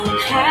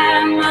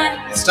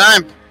It's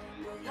time.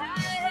 I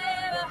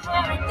have a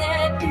heart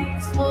that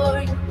beats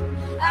for you.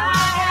 I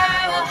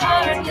have a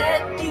heart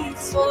that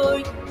beats for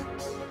you.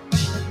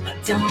 I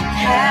don't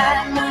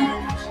have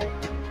much.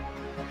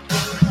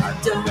 I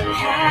don't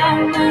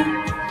have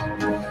much.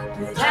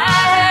 But I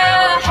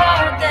have a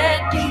heart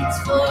that beats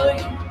for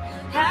you.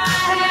 I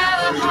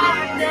have a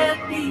heart that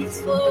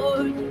beats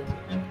for you.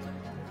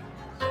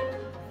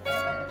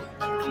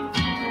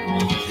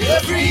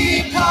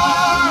 Every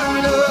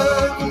part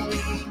of me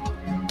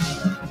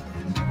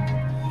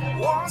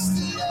wants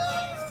to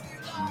love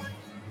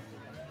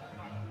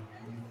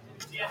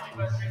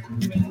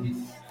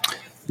you.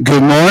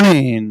 Good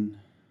morning,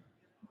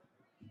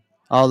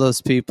 all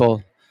those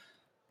people.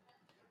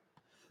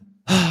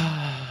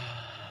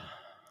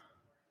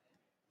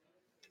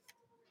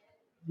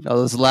 All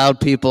those loud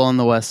people on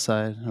the west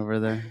side over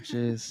there.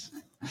 Jeez.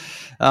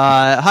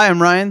 Hi, I'm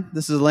Ryan.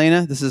 This is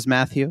Elena. This is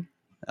Matthew.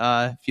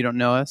 If you don't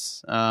know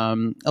us,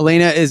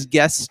 Elena is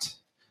guest.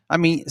 I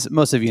mean,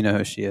 most of you know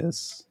who she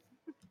is.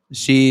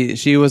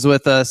 She was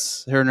with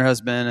us, her and her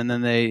husband, and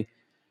then they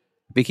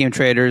became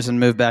traders and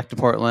moved back to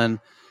Portland.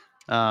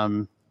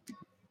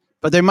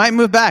 But they might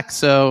move back,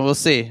 so we'll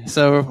see.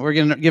 So we're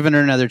giving her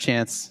another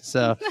chance.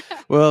 So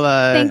we'll.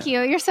 Thank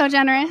you. You're so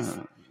generous.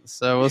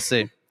 So we'll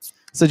see.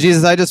 So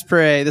Jesus, I just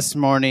pray this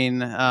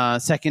morning,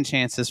 second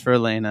chances for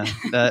Elena.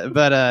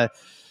 I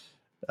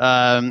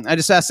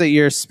just ask that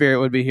your Spirit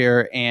would be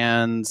here,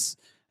 and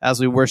as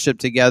we worship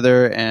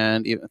together,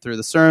 and even through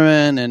the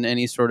sermon and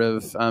any sort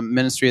of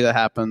ministry that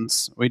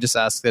happens, we just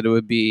ask that it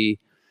would be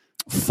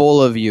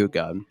full of you,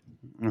 God.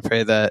 I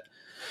pray that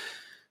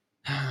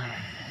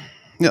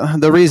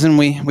the reason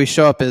we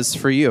show up is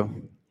for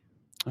you,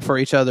 for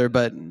each other,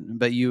 but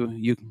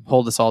you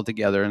hold us all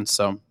together. And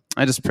so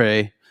I just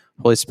pray,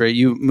 Holy Spirit,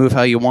 you move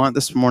how you want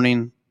this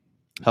morning.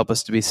 Help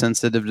us to be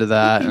sensitive to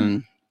that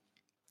and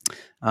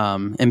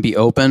be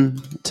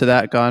open to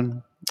that,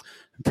 God.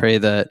 I pray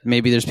that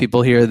maybe there's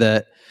people here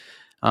that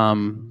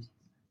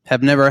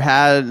have never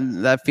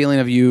had that feeling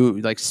of you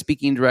like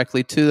speaking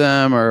directly to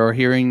them or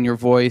hearing your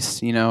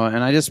voice, and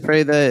I just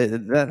pray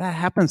that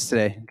happens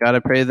today. God, I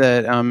pray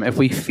that if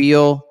we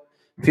feel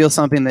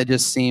something that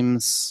just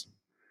seems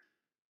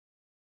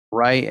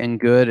right and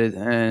good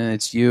and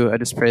it's you, I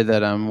just pray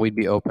that we'd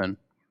be open.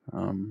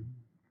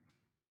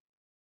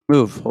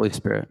 Move, Holy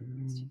Spirit.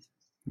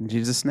 In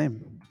Jesus'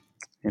 name,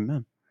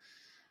 amen.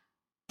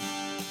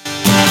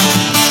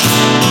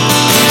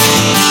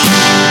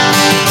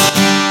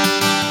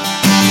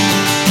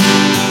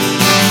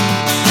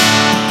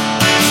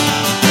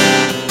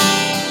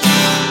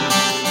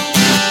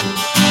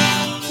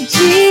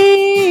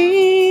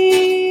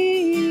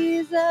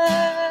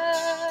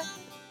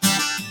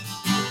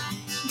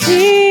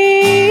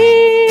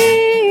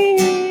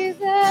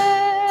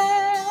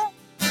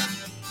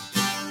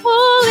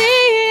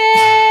 Holy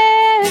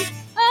and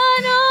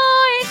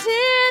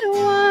anointed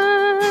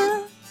one.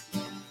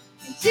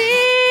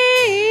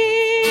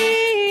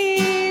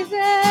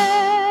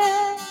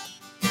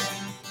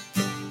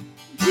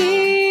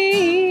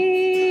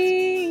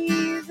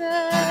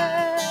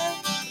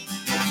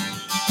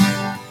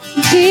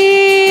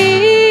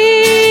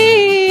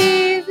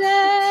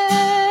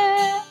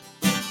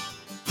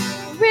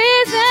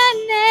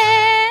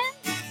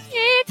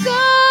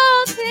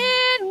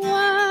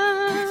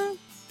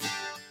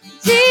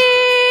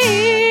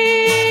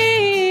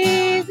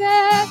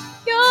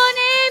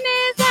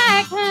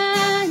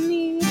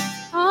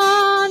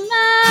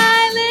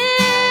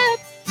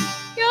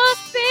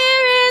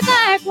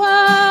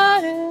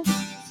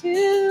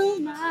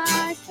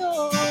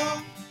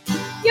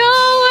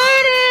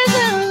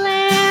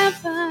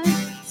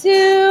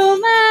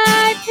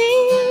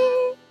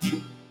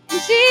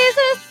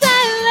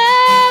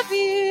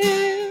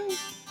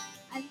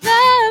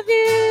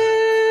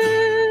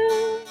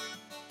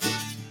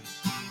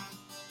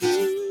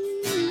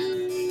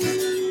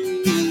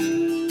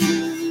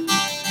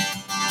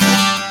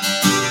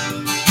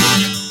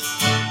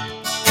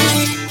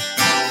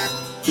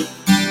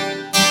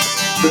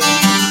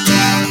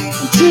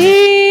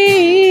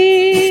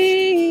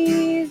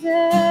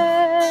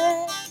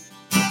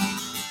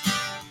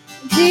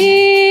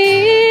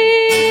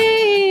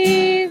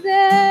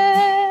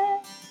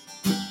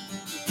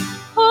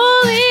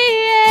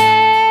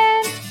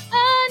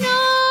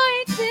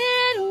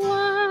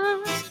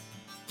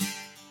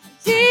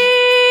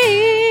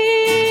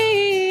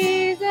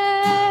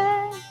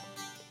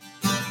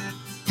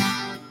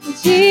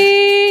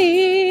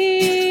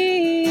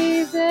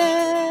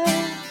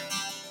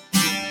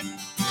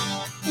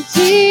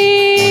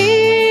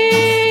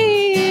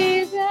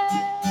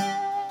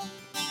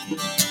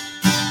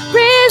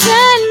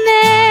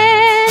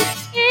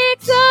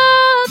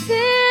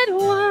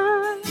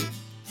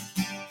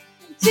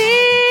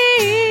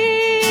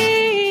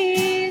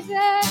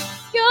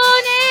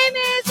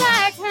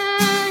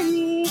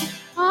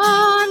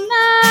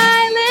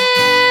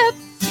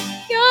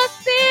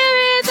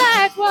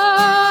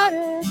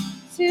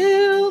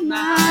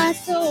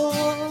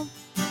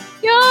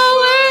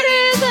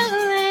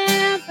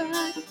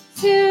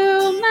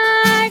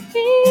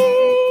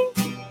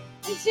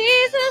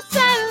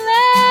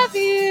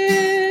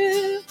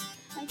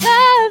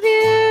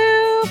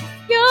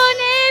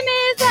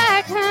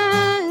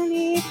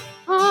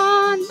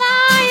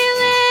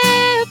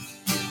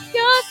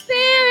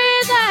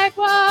 like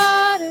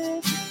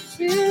water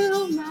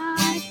to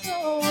my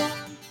soul.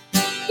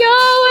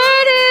 Your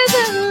word is a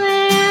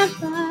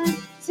lamp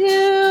unto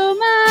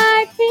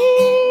my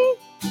feet.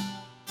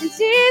 And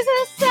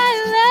Jesus, I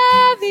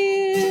love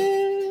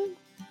you,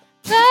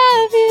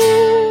 love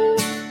you.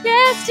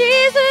 Yes,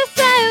 Jesus, I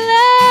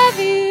love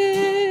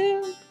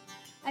you,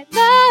 I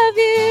love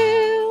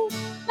you.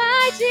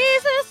 My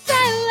Jesus, I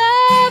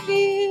love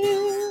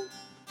you,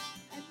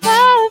 I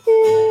love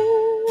you.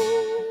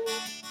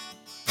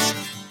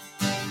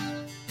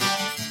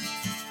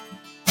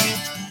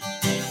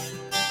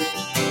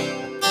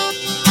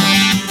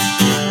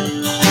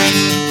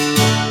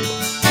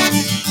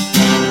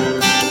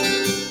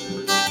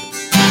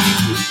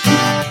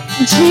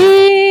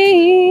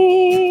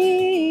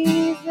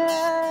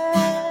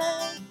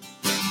 Jesus,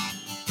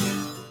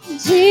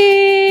 Jesus,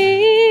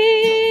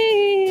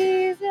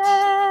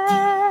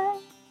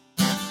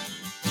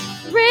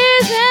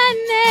 risen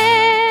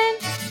and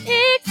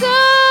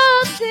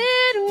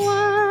exalted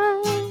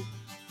one,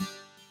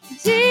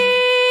 Jesus.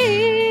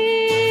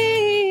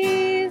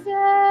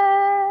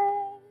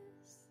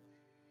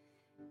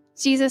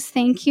 Jesus,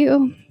 thank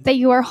you that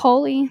you are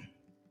holy.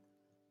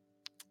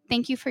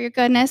 Thank you for your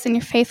goodness and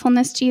your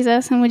faithfulness,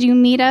 Jesus. And would you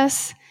meet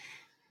us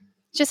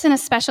just in a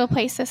special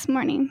place this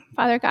morning?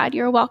 Father God,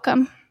 you're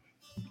welcome.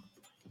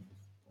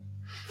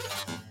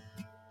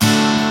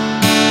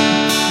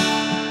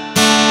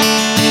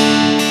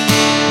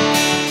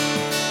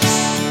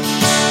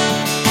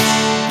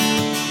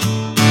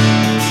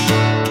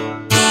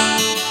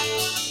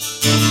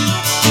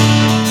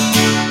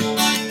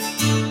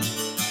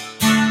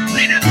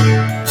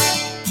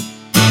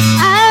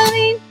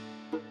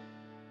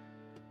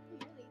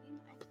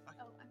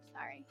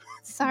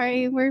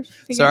 Sorry, we're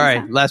figuring Sorry,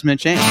 this out. last minute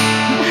change.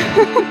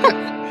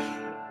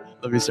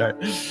 Let me start.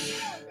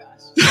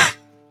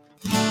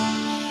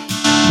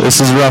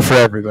 This is rough for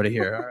everybody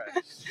here. All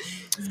right.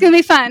 It's going to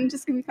be fun.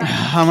 Just going to be fun.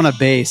 I'm on a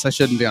bass. I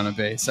shouldn't be on a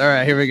bass. All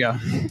right, here we go.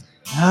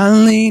 I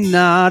lean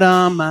not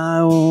on my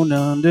own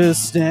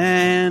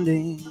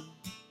understanding.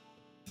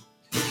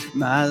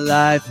 My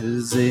life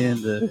is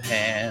in the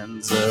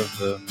hands of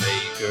the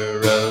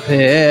maker of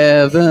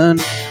heaven.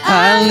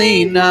 I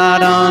lean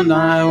not on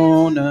my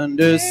own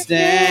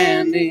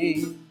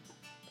understanding.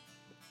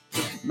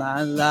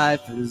 My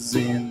life is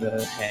in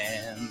the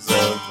hands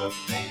of the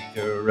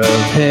maker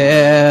of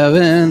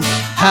heaven.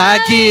 I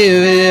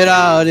give it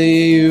all to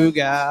you,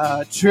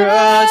 God,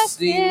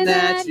 trusting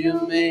that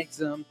you'll make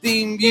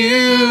something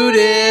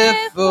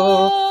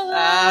beautiful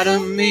out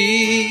of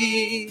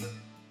me.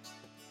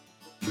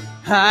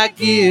 I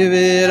give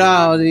it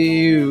all to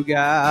you,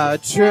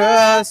 God,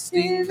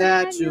 trusting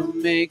that you'll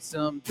make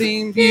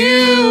something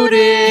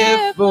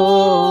beautiful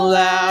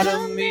out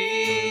of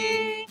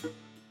me.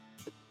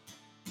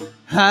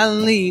 I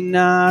lean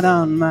not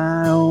on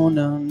my own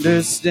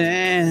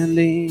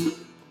understanding.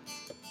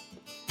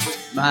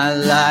 My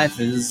life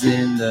is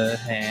in the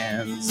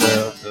hands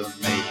of the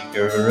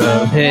maker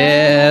of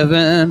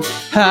heaven.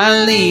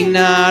 I lean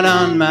not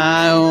on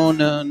my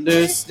own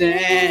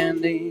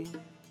understanding.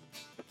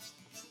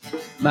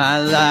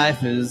 My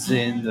life is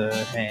in the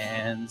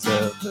hands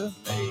of the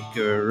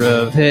maker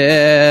of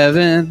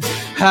heaven.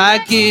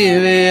 I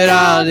give it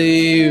all to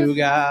you,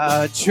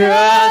 God,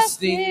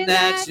 trusting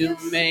that you'll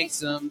make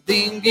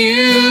something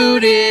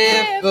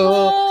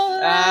beautiful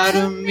out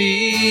of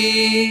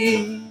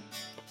me.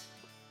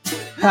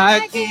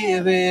 I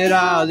give it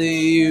all to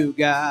you,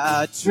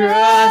 God,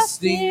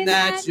 trusting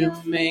that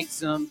you'll make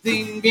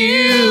something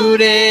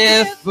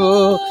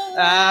beautiful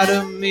out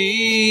of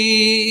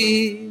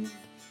me.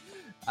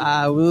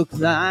 I will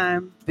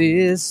climb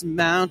this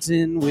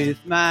mountain with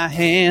my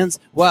hands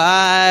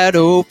wide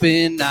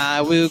open.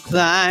 I will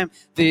climb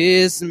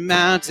this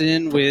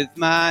mountain with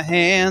my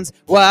hands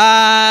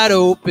wide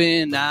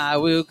open. I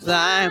will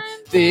climb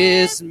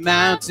this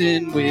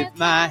mountain with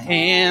my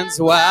hands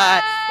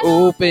wide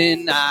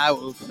open. I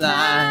will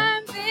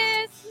climb.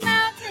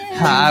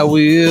 I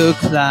will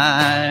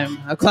climb.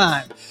 I'll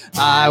climb.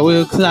 I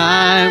will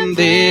climb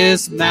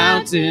this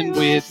mountain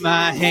with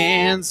my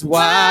hands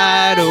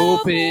wide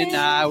open.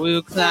 I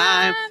will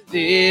climb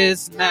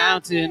this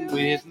mountain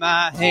with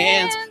my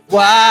hands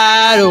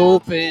wide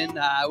open.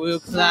 I will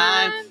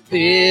climb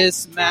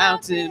this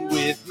mountain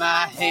with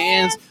my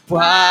hands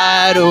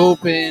wide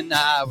open.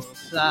 I will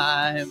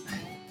climb.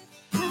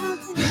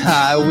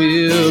 I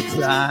will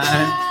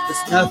climb.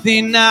 There's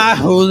nothing I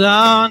hold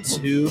on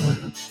to.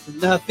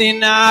 There's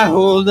nothing I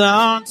hold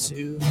on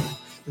to.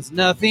 There's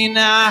nothing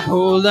I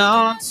hold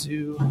on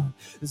to.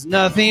 There's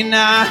nothing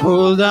I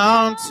hold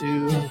on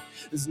to.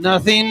 There's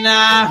nothing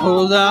I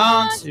hold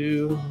on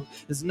to.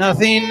 There's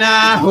nothing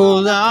I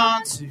hold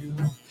on to.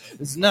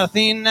 There's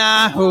nothing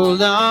I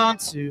hold on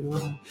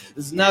to.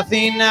 There's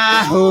nothing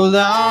I hold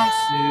on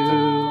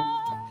to.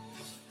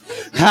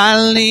 I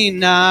lean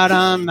not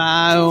on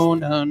my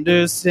own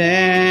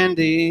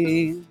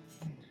understanding.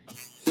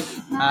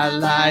 My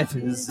life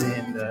is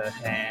in the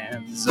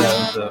hands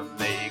of the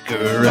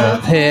maker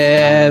of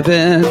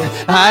heaven.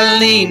 I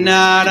lean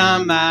not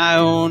on my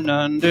own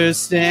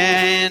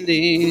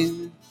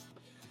understanding.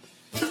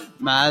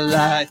 My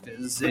life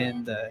is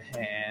in the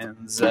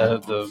hands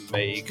of the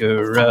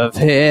maker of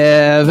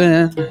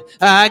heaven.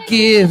 I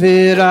give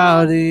it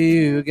all to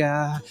you,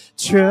 God,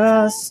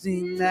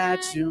 trusting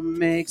that you'll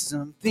make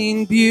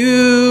something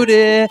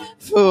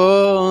beautiful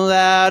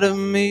out of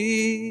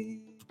me.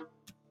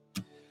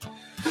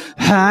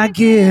 I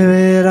give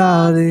it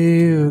all to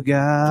you,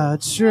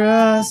 God,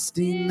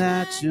 trusting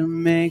that you'll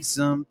make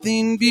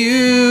something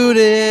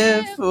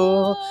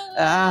beautiful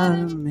out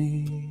of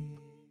me.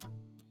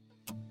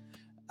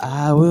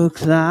 I will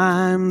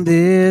climb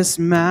this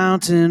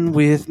mountain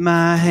with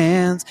my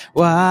hands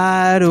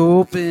wide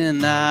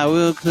open. I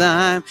will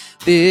climb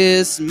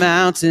this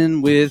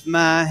mountain with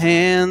my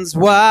hands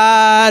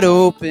wide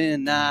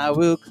open. I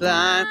will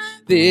climb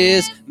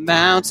this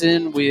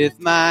mountain with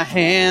my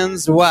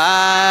hands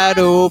wide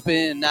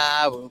open.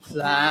 I will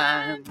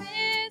climb.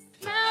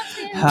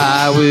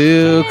 I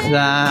will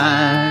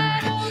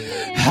climb.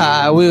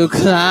 I will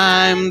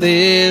climb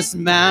this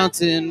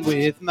mountain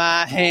with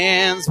my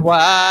hands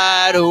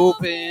wide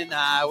open.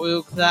 I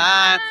will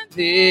climb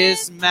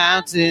this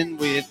mountain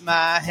with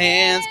my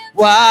hands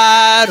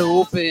wide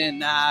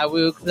open. I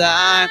will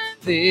climb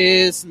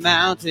this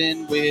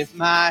mountain with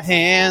my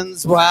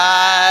hands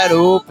wide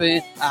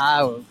open.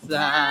 I will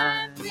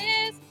climb.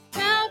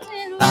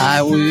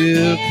 I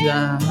will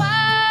climb.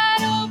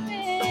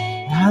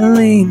 I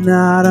lean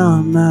not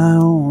on my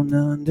own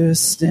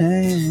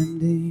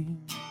understanding.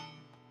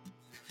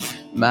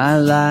 My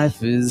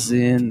life is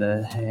in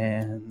the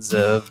hands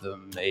of the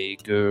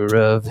maker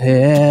of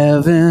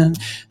heaven.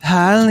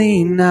 I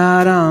lean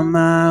not on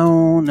my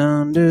own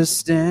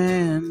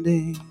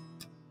understanding.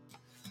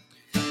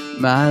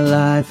 My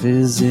life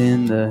is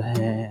in the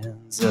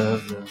hands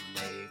of the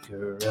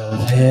maker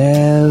of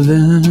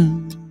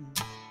heaven.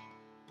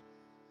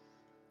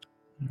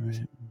 All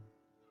right.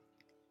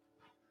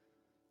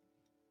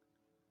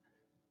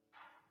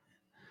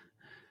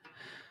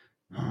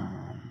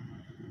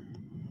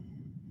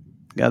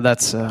 God,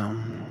 that's I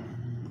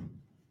don't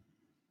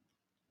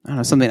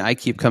know, something I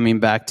keep coming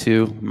back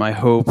to. My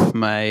hope,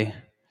 my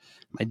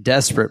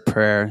desperate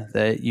prayer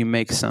that you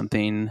make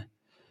something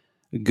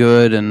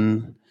good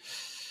and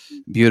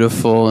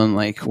beautiful and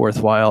like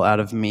worthwhile out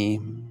of me.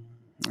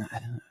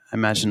 I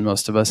imagine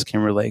most of us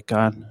can relate,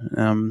 God.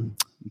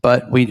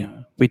 But we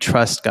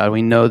trust, God.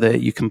 We know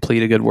that you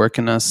complete a good work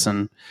in us,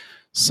 and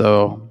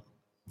so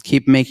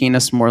keep making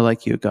us more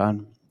like you,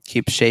 God.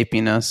 Keep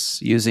shaping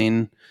us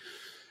using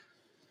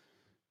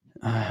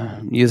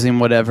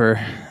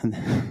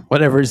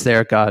whatever's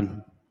there,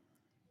 God.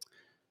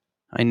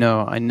 I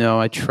know,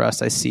 I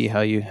trust, I see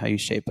how you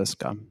shape us,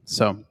 God.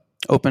 So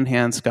open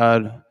hands,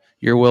 God,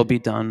 your will be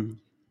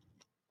done.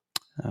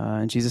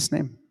 In Jesus'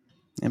 name,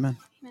 amen.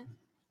 Amen.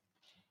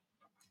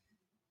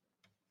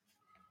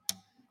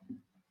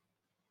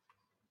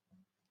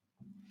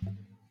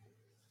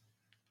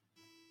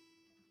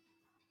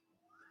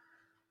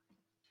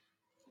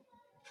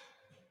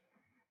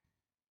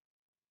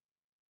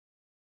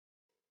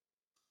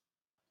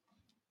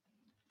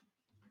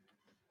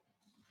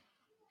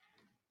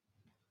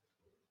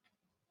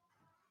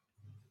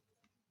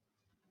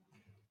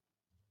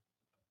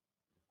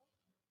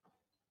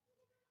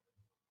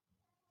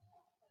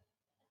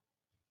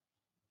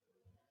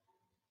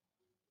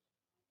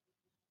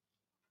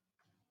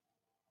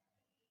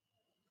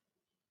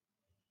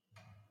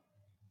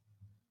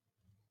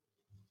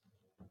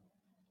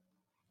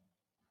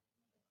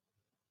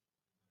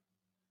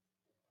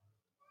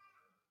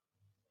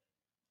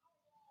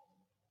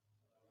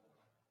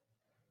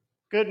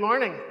 Good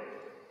morning.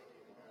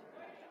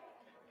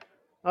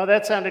 Oh,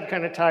 that sounded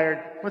kind of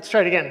tired. Let's try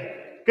it again.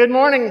 Good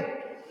morning.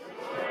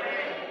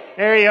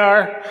 There you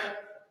are.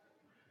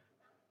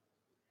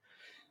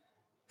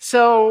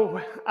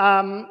 So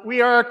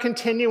we are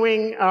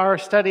continuing our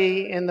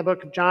study in the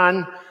book of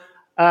John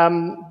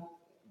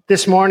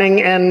this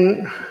morning,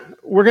 and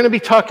we're going to be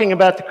talking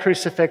about the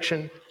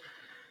crucifixion.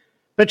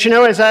 But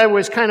as I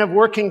was kind of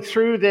working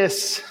through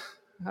this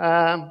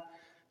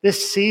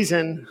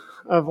season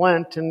of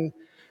Lent, and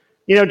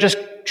just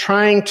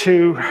trying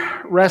to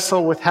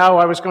wrestle with how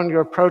I was going to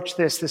approach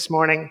this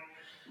morning,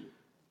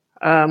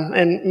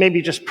 and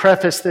maybe just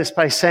preface this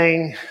by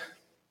saying,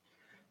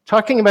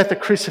 talking about the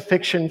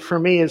crucifixion for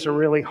me is a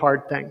really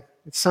hard thing.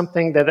 It's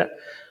something that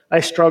I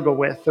struggle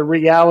with. The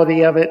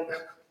reality of it,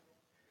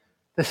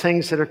 the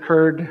things that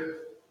occurred,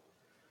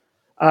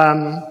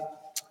 kind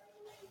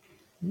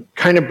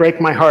of break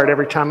my heart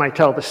every time I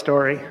tell the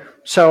story.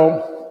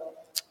 So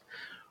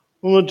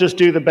we'll just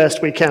do the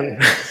best we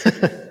can.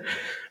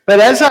 But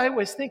as I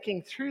was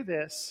thinking through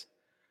this,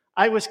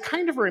 I was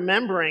kind of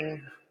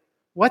remembering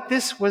what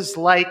this was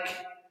like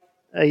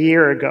a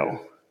year ago.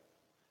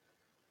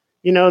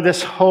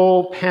 This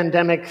whole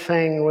pandemic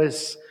thing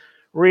was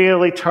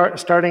really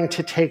starting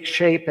to take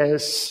shape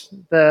as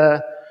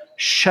the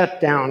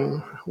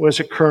shutdown was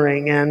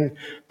occurring, and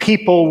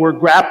people were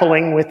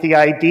grappling with the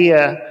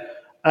idea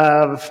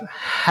of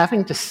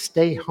having to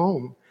stay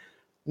home,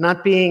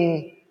 not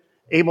being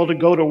able to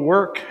go to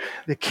work,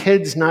 the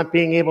kids not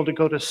being able to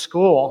go to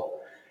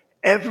school.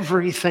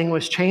 Everything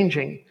was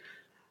changing.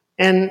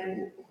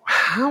 And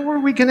how are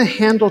we going to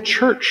handle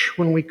church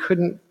when we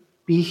couldn't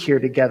be here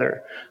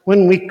together,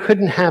 when we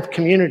couldn't have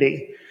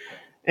community?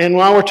 And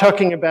while we're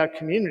talking about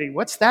community,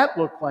 what's that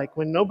look like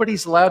when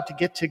nobody's allowed to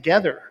get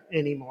together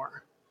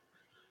anymore?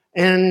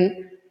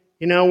 And,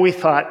 we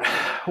thought,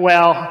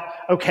 well,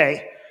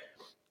 okay,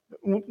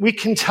 we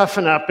can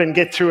toughen up and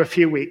get through a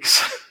few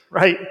weeks,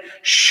 right?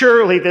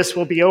 Surely this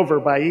will be over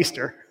by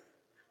Easter.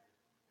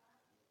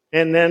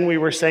 And then we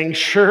were saying,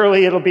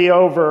 surely it'll be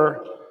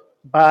over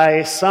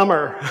by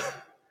summer.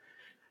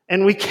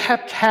 And we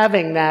kept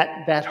having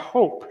that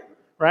hope,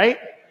 right?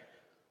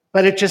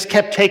 But it just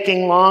kept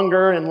taking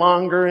longer and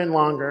longer and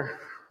longer,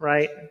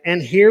 right?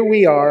 And here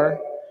we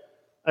are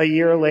a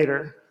year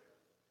later,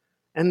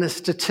 and the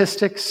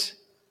statistics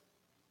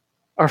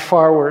are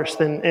far worse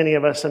than any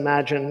of us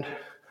imagined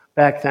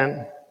back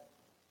then.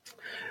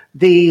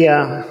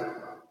 The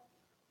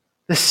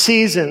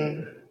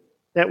season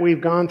that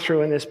we've gone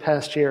through in this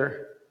past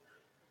year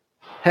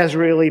has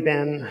really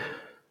been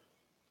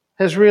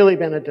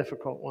a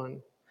difficult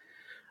one.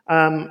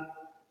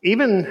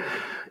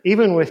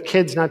 Even with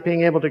kids not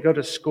being able to go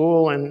to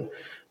school and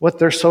what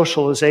their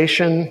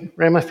socialization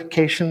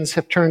ramifications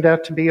have turned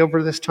out to be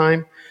over this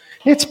time,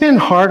 it's been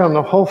hard on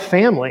the whole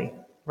family,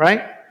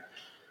 right?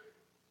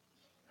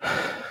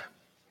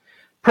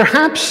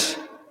 Perhaps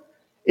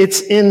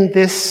it's in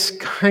this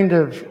kind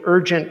of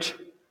urgent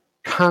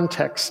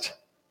context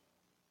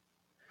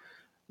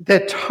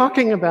that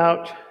talking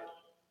about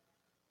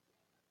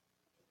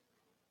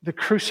the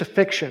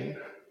crucifixion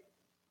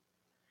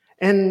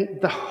and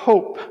the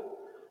hope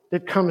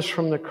that comes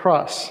from the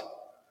cross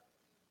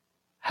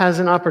has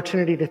an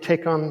opportunity to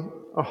take on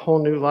a whole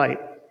new light.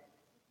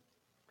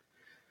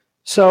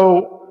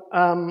 So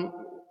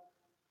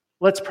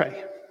let's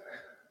pray.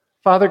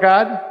 Father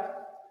God,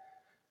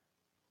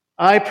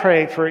 I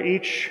pray for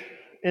each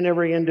and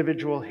every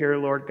individual here,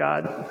 Lord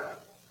God,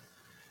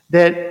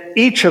 that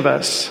each of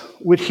us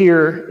would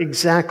hear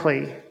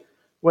exactly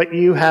what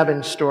you have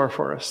in store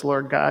for us,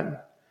 Lord God,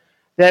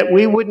 that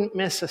we wouldn't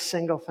miss a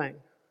single thing.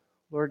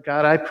 Lord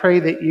God, I pray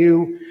that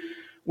you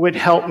would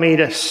help me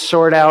to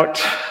sort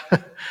out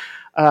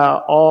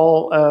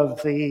all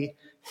of the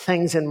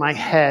things in my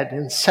head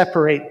and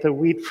separate the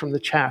wheat from the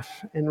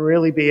chaff and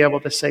really be able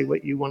to say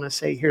what you want to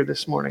say here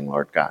this morning,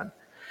 Lord God.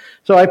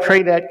 So I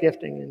pray that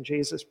gifting in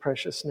Jesus'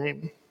 precious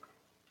name.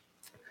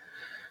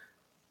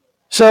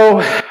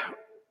 So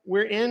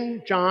we're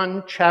in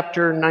John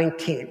chapter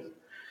 19,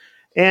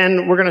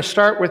 and we're going to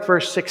start with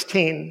verse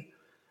 16.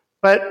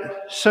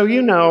 But so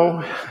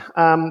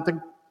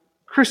the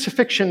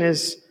crucifixion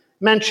is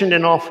mentioned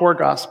in all four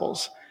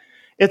Gospels.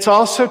 It's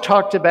also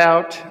talked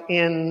about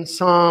in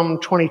Psalm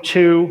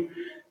 22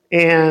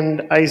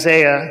 and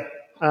Isaiah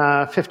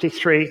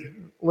 53,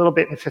 a little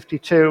bit in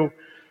 52.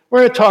 We're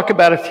going to talk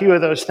about a few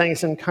of those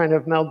things and kind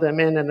of meld them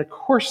in the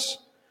course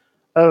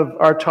of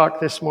our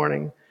talk this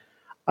morning.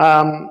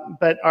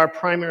 But our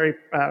primary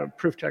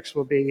proof text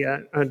will be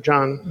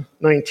John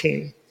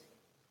 19.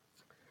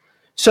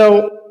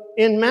 So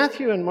in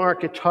Matthew and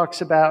Mark, it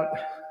talks about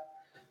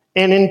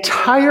an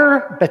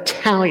entire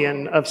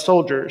battalion of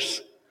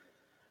soldiers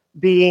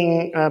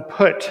being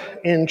put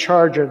in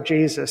charge of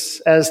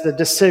Jesus as the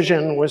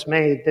decision was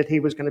made that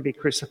he was going to be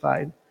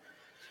crucified.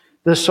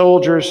 The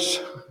soldiers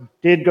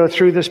did go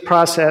through this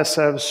process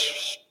of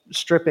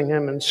stripping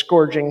him and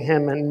scourging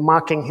him and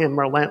mocking him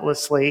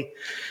relentlessly,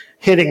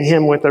 hitting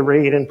him with a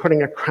reed and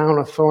putting a crown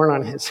of thorn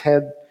on his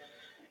head.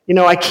 In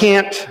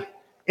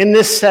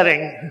this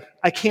setting,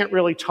 I can't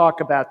really talk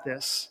about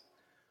this,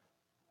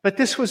 but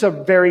this was a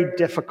very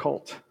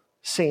difficult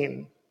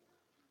scene.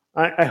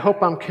 I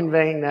hope I'm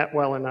conveying that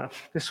well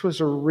enough. This was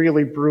a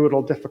really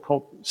brutal,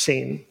 difficult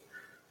scene.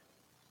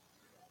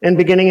 And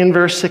beginning in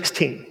verse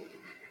 16.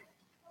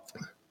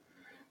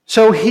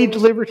 So he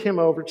delivered him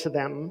over to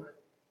them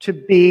to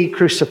be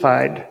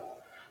crucified.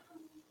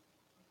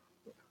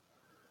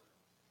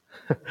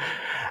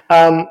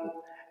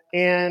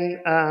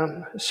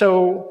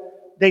 So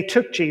they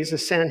took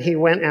Jesus and he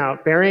went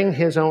out bearing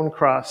his own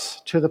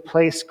cross to the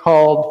place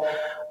called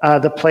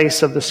the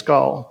place of the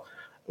skull,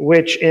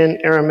 which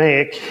in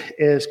Aramaic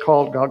is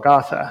called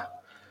Golgotha.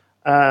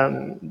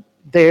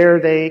 There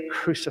they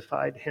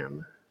crucified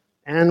him,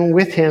 and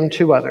with him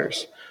two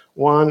others,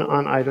 one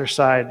on either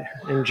side,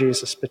 and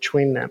Jesus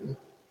between them.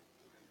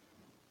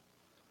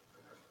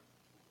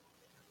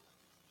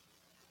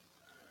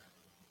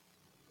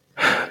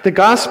 The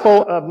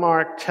Gospel of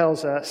Mark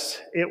tells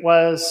us it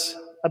was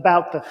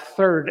about the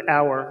third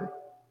hour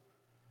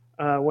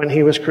when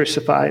he was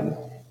crucified.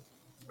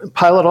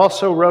 Pilate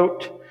also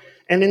wrote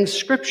an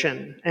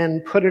inscription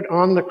and put it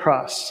on the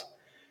cross.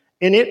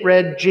 And it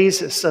read,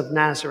 Jesus of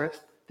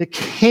Nazareth, the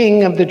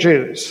King of the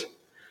Jews.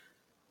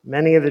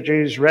 Many of the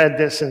Jews read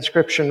this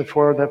inscription,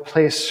 for the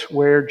place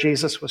where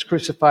Jesus was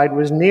crucified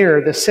was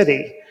near the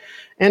city.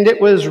 And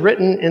it was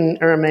written in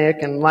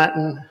Aramaic and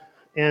Latin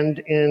and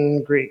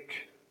in Greek.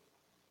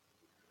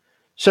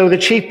 So the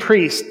chief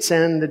priests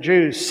and the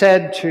Jews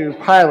said to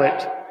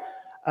Pilate,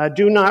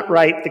 do not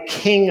write the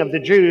King of the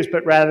Jews,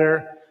 but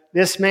rather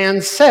 "This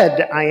man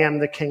said, 'I am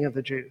the King of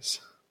the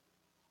Jews.'"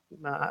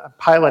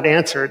 Pilate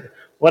answered,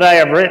 "What I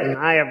have written,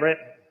 I have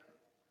written."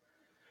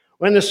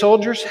 When the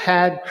soldiers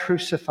had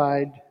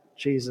crucified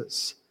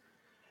Jesus,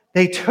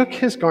 they took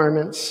his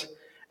garments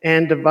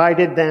and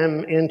divided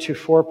them into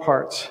 4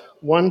 parts,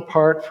 1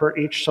 part for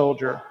each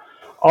soldier.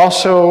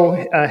 Also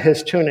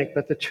his tunic,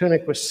 but the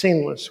tunic was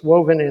seamless,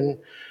 woven in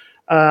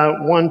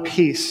one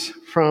piece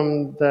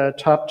from the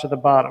top to the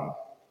bottom.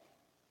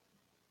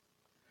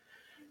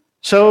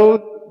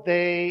 So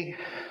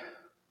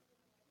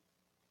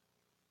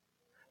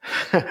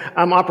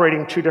I'm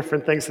operating 2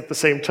 different things at the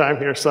same time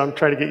here, so I'm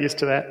trying to get used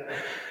to that.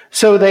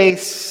 So they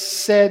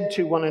said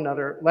to one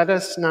another, "Let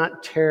us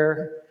not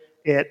tear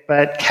it,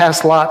 but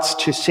cast lots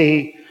to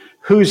see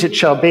whose it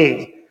shall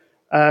be."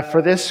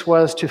 For this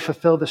was to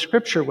fulfill the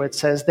scripture which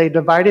says, "They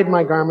divided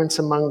my garments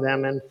among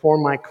them, and for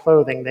my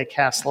clothing they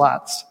cast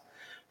lots."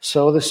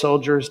 So the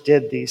soldiers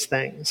did these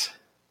things.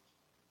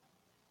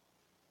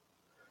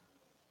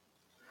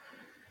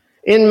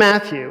 In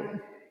Matthew,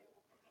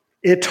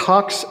 it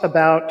talks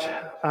about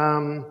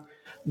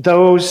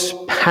those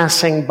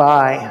passing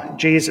by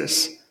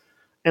Jesus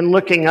and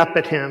looking up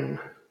at him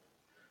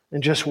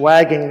and just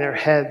wagging their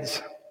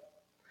heads.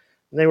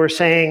 They were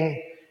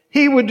saying,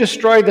 "He would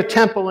destroy the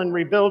temple and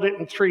rebuild it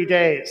in 3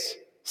 days.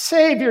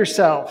 Save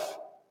yourself.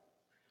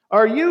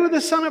 Are you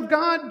the Son of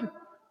God?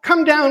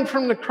 Come down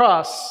from the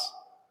cross."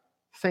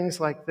 Things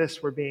like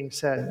this were being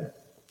said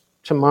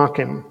to mock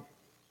him.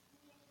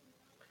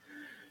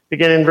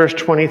 Begin in verse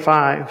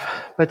 25.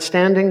 "But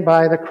standing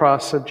by the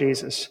cross of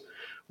Jesus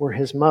were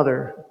his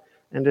mother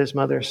and his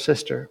mother's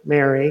sister,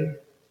 Mary,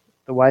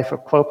 the wife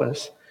of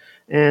Clopas,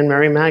 and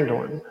Mary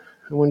Magdalene.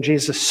 And when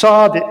Jesus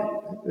saw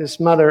his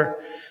mother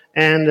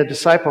and the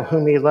disciple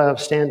whom he loved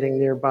standing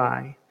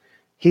nearby,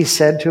 he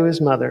said to his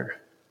mother,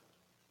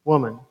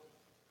 'Woman,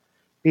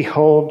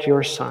 behold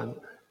your son.'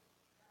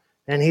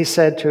 And he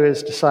said to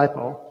his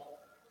disciple,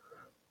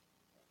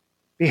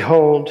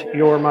 'Behold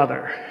your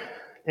mother.'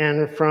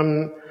 And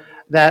from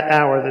that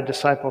hour the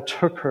disciple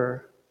took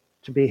her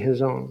to be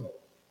his own,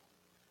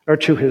 or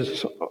to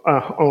his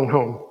own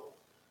home."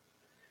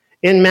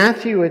 In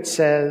Matthew it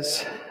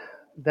says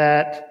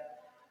that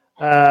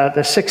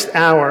the 6th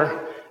hour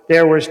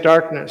there was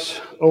darkness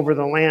over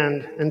the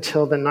land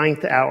until the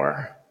 9th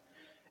hour.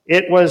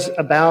 It was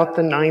about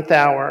the 9th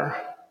hour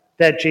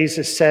that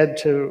Jesus said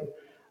to,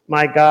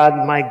 my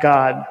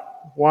God,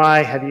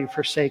 why have you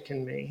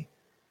forsaken me?"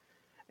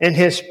 And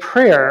his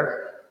prayer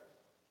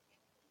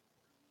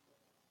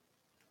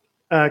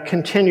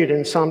continued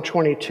in Psalm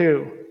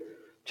 22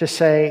 to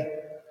say,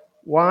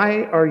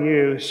 "Why are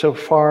you so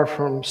far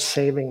from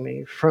saving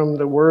me from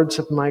the words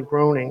of my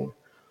groaning?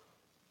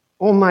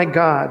 Oh my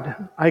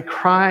God, I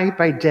cry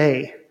by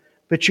day,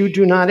 but you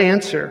do not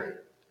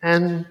answer,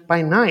 and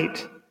by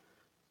night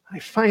I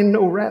find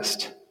no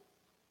rest.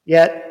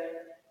 Yet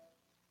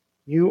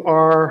you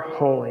are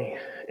holy,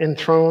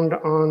 enthroned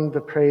on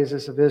the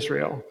praises of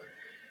Israel.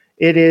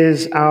 It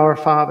is our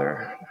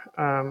Father.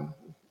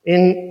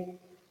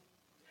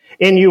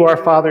 In you our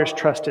fathers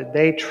trusted.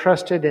 They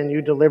trusted and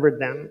you delivered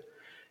them.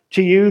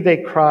 To you they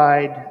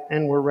cried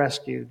and were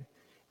rescued.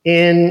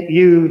 In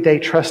you they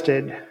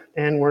trusted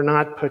and were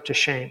not put to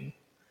shame.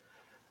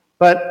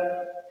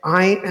 But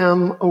I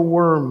am a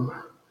worm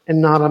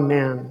and not a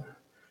man,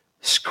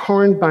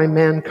 scorned by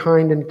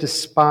mankind and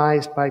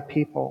despised by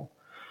people.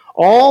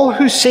 All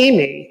who see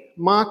me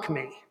mock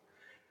me.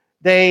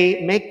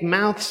 They make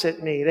mouths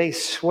at me. They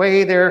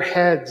sway their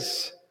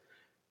heads.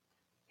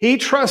 He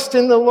trusts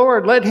in the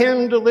Lord. Let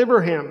him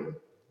deliver him.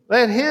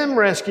 Let him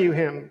rescue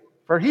him,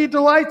 for he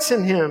delights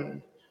in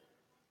him.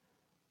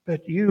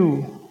 But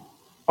you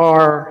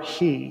are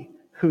he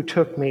who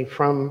took me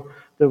from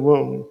the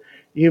womb.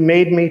 You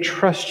made me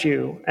trust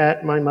you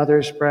at my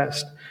mother's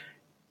breast.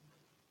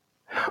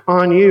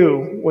 On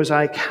you was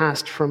I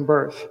cast from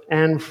birth,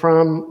 and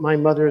from my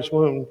mother's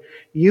womb.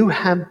 You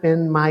have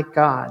been my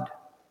God.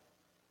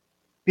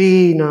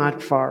 Be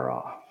not far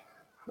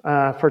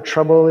off, for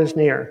trouble is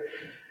near,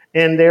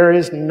 and there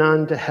is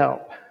none to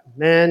help.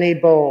 Many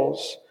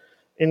bulls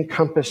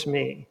encompass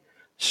me.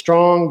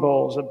 Strong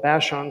bulls of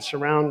Bashan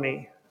surround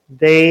me.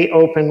 They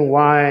open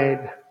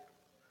wide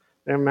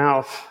their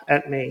mouth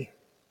at me.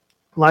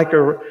 Like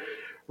a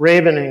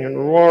ravening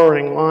and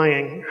roaring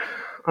lion,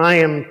 I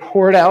am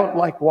poured out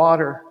like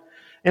water,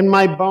 and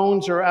my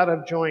bones are out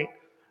of joint.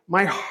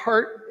 My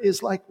heart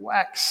is like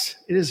wax.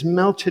 It is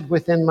melted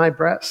within my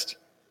breast.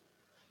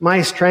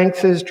 My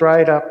strength is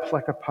dried up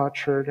like a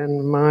potsherd,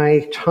 and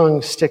my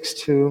tongue sticks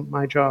to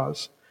my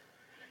jaws.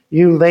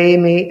 You lay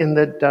me in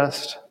the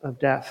dust of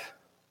death,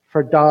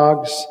 for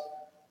dogs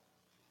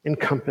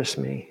encompass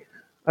me.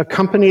 A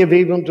company of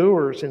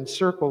evildoers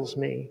encircles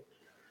me.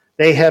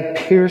 They have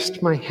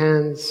pierced my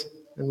hands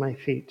and my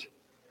feet.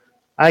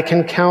 I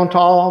can count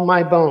all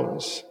my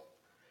bones.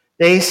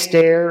 They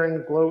stare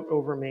and gloat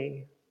over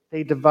me.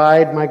 They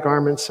divide my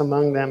garments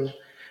among them,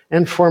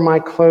 and for my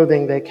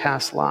clothing they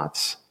cast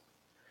lots.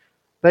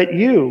 But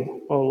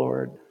you, O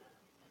Lord,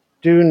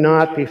 do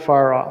not be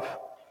far off.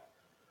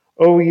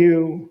 O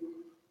you,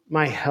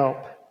 my help.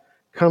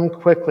 Come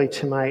quickly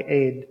to my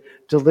aid.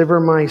 Deliver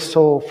my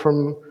soul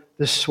from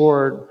the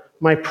sword,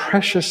 my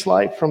precious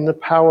life from the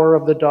power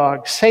of the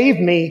dog. Save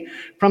me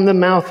from the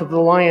mouth of the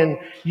lion.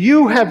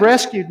 You have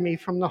rescued me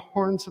from the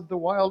horns of the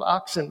wild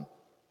oxen.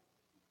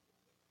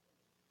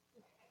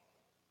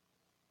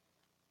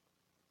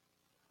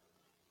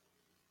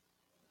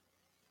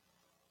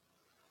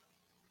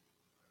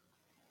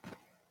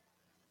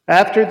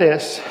 After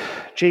this,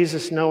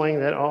 Jesus, knowing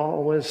that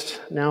all was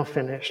now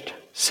finished,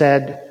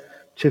 said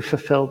to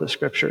fulfill the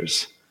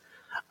scriptures,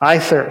 I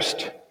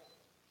thirst.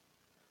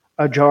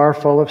 A jar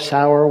full of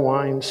sour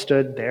wine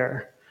stood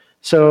there.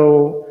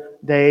 So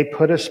they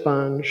put a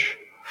sponge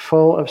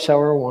full of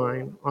sour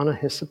wine on a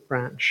hyssop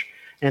branch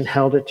and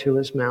held it to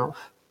his mouth.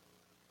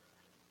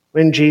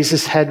 When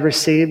Jesus had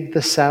received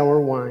the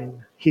sour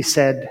wine, he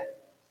said,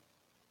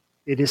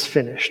 It is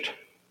finished.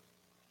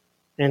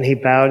 And he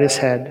bowed his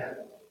head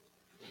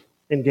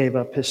and gave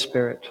up his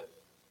spirit.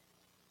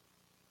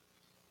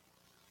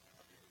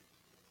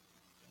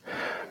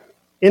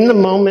 In the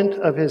moment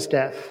of his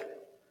death,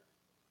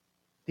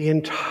 the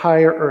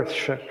entire earth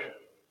shook,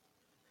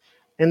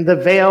 and the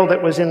veil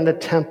that was in the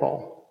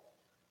temple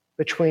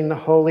between the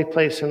holy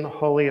place and the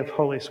Holy of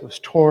Holies was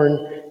torn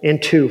in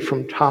two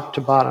from top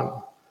to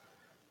bottom.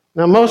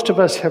 Now, most of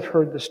us have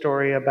heard the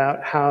story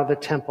about how the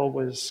temple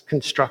was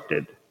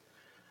constructed,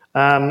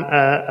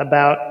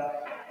 about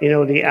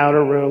the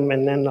outer room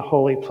and then the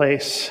holy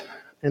place,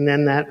 and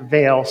then that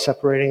veil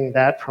separating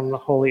that from the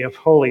Holy of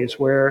Holies,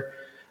 where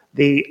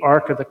the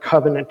Ark of the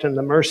Covenant and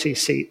the mercy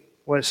seat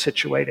was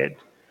situated.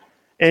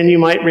 And you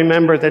might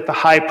remember that the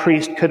high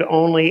priest could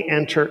only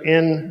enter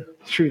in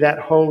through that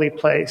holy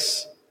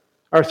place,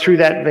 or through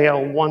that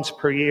veil, once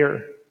per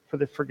year for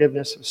the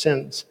forgiveness of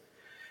sins.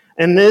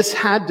 And this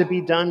had to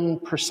be done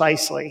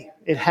precisely.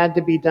 It had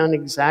to be done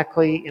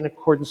exactly in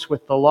accordance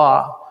with the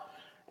law.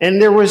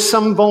 And there was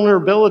some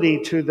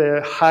vulnerability to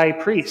the high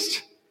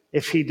priest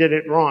if he did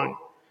it wrong.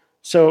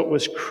 So it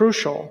was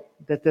crucial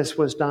that this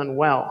was done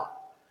well.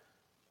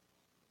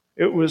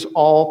 It was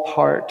all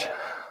part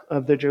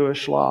of the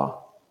Jewish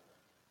law.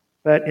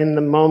 But in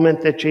the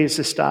moment that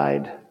Jesus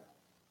died,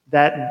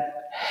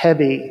 that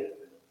heavy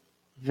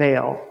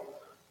veil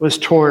was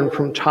torn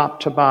from top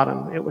to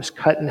bottom. It was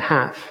cut in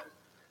half.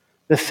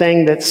 The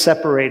thing that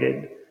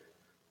separated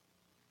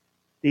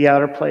the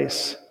outer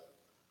place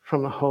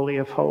from the Holy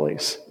of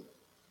Holies.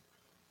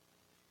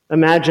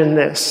 Imagine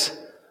this,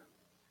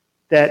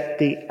 that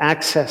the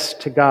access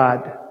to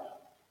God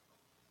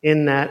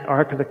in that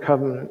Ark of the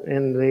Covenant,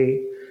 in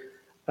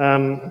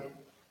the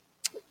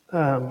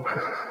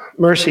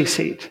mercy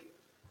seat,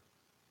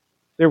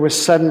 there was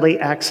suddenly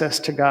access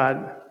to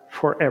God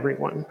for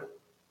everyone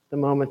the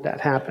moment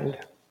that happened.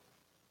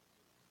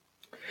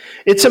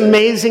 It's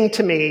amazing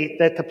to me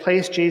that the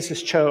place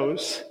Jesus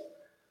chose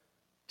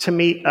to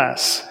meet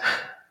us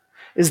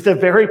is the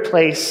very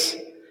place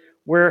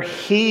where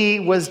he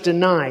was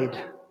denied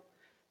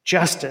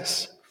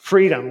justice,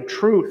 freedom,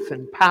 truth,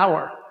 and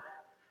power.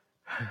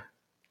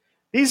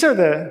 These are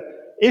the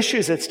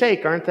issues at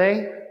stake, aren't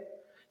they?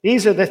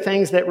 These are the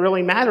things that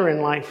really matter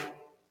in life,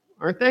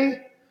 aren't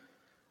they?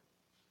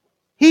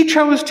 He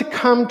chose to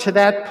come to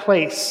that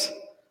place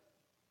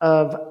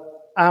of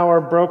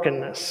our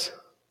brokenness.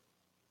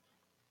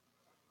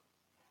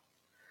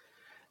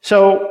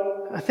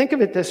 So think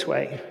of it this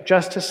way: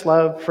 justice,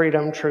 love,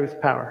 freedom,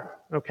 truth, power.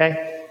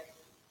 Okay?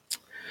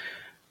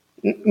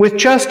 With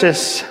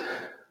justice,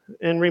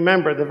 and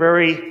remember, the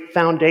very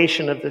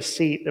foundation of the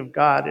seat of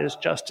God is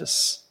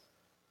justice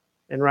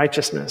and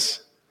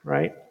righteousness,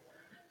 right?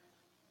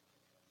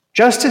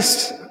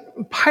 Justice,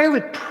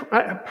 Pilate,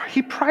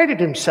 he prided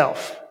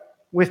himself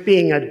with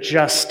being a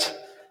just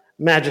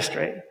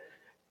magistrate.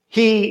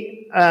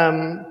 He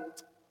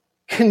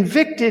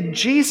convicted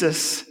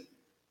Jesus,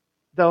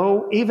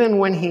 though, even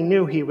when he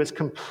knew he was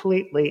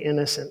completely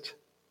innocent.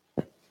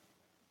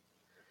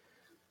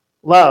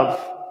 Love.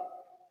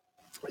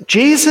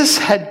 Jesus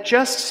had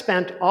just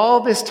spent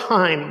all this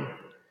time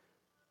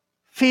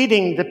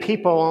feeding the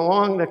people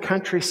along the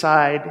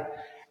countryside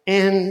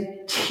and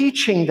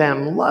teaching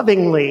them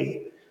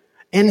lovingly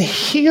and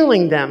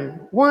healing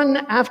them one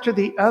after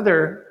the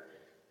other.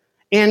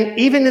 And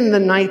even in the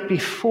night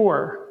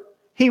before,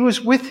 he was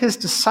with his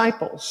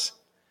disciples.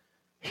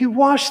 He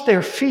washed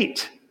their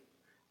feet.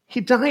 He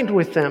dined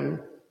with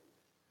them.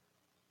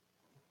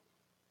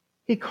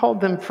 He called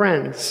them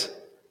friends.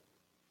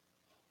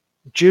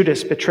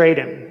 Judas betrayed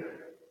him.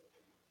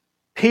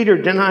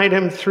 Peter denied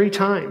him 3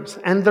 times.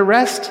 And the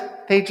rest,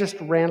 they just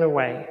ran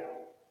away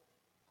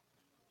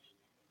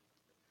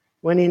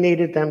when he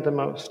needed them the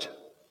most.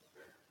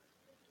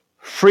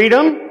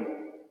 Freedom.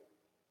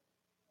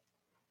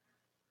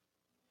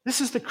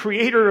 This is the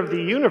creator of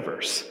the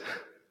universe.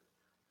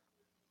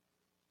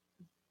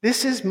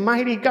 This is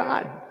mighty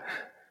God.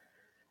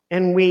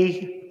 And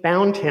we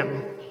bound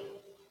him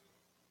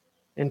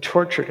and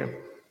tortured him.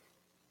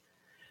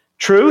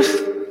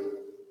 Truth.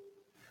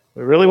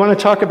 We really want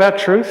to talk about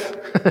truth?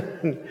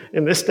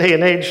 In this day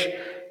and age,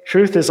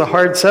 truth is a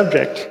hard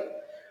subject.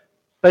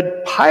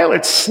 But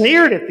Pilate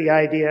sneered at the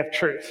idea of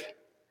truth.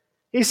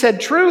 He said,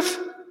 "Truth?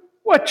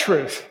 What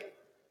truth?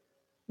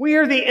 We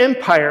are the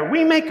empire.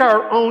 We make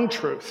our own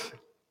truth."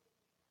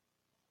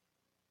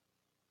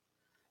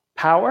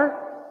 Power?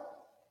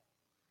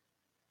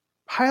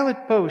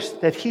 Pilate boasts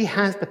that he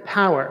has the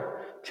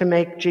power to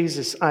make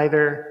Jesus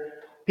either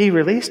be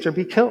released or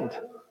be killed.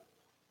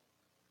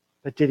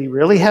 But did he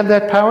really have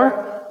that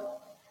power?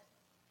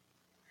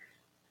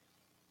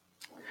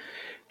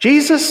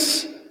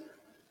 Jesus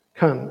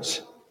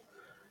comes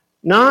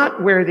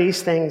not where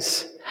these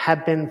things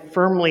have been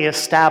firmly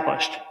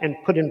established and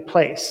put in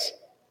place.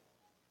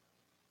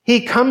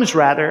 He comes,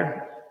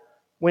 rather,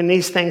 when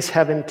these things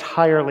have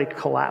entirely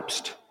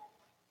collapsed.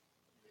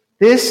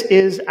 This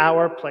is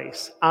our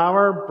place,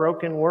 our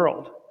broken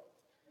world.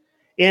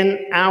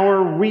 In our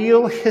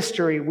real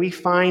history, we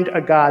find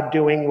a God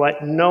doing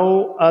what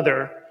no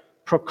other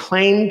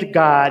proclaimed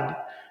God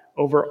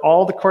over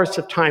all the course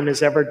of time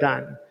has ever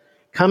done,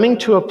 coming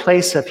to a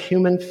place of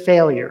human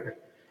failure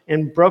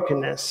and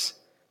brokenness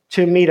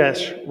to meet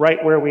us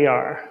right where we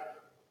are.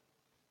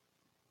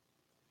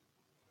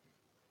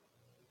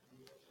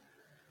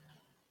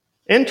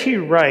 N.T.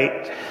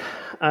 Wright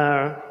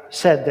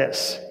said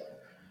this: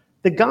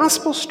 "The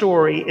gospel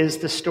story is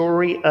the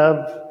story of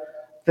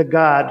the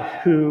God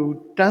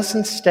who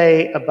doesn't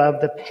stay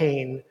above the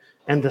pain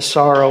and the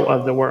sorrow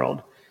of the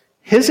world.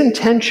 His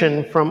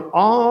intention from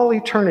all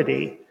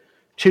eternity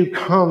to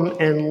come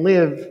and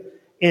live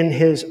in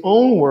his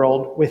own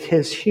world with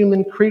his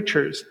human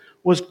creatures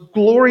was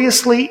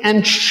gloriously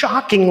and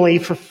shockingly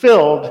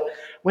fulfilled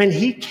when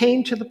he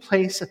came to the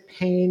place of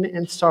pain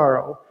and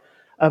sorrow,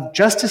 of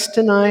justice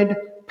denied,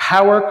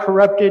 power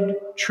corrupted,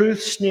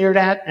 truth sneered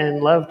at,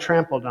 and love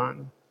trampled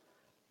on.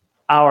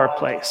 Our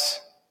place."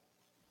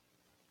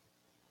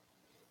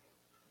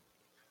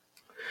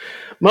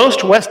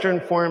 Most Western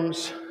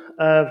forms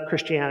of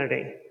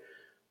Christianity,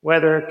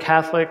 whether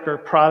Catholic or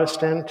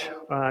Protestant,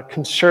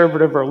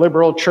 conservative or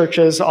liberal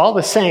churches, all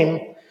the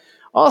same,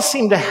 all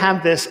seem to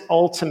have this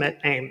ultimate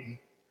aim.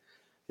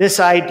 This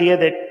idea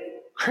that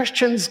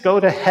Christians go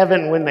to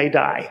heaven when they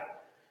die.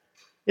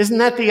 Isn't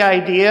that the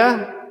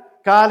idea?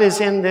 God is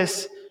in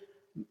this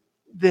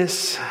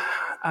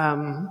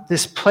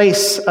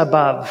place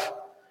above.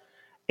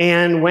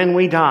 And when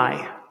we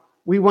die,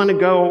 we want to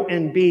go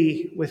and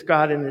be with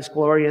God in this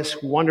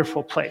glorious,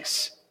 wonderful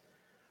place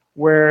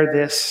where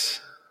this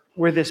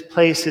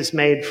place is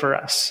made for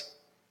us.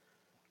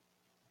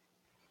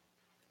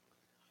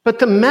 But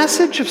the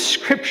message of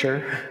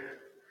Scripture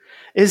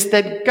is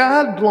that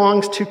God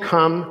longs to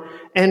come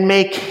and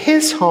make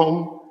his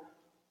home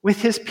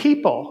with his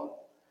people.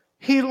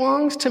 He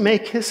longs to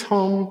make his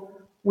home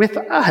with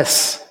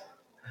us.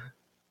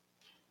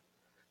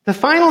 The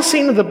final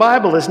scene of the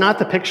Bible is not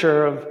the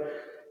picture of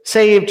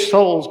saved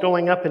souls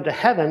going up into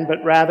heaven,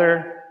 but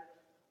rather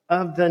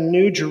of the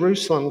new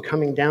Jerusalem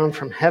coming down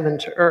from heaven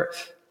to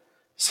earth,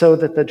 so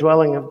that the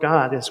dwelling of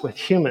God is with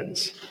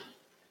humans.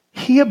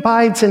 He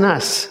abides in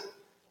us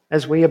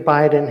as we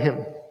abide in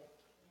him.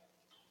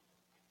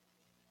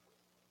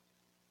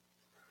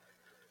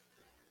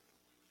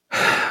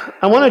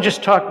 I want to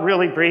just talk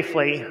really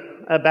briefly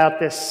about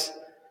this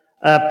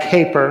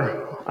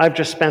paper I've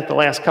just spent the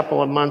last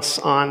couple of months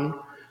on,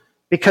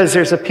 because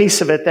there's a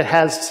piece of it that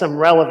has some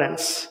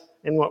relevance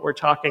in what we're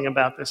talking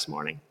about this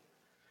morning.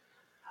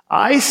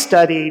 I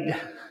studied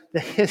the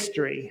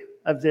history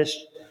of this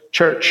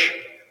church,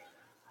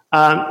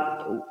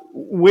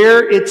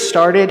 where it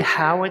started,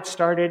 how it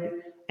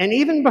started, and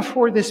even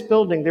before this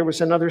building, there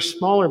was another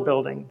smaller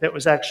building that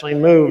was actually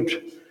moved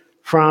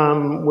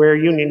from where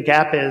Union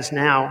Gap is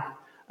now,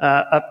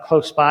 up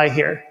close by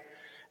here.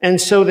 And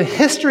so the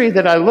history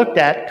that I looked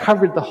at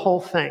covered the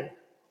whole thing.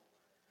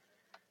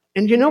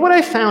 And you know what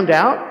I found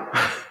out?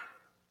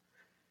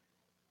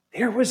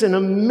 There was an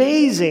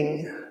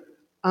amazing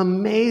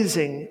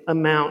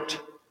amount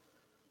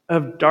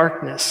of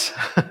darkness.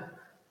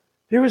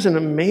 There was an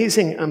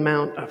amazing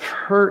amount of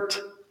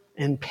hurt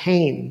and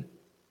pain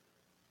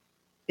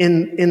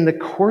in the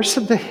course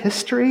of the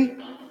history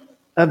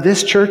of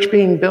this church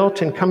being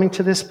built and coming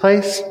to this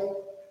place.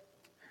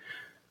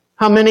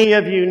 How many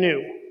of you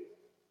knew,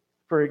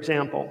 for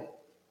example,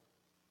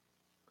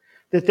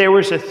 that there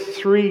was a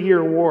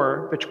 3-year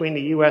war between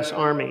the U.S.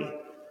 Army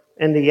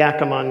and the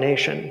Yakama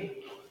Nation?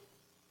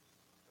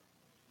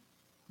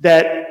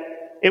 That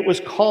it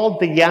was called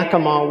the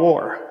Yakama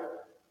War,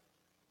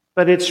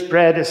 but it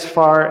spread as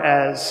far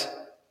as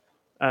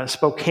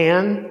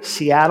Spokane,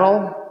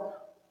 Seattle,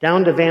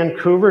 down to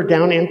Vancouver,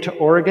 down into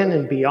Oregon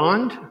and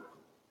beyond,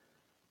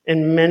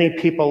 and many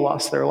people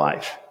lost their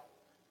life.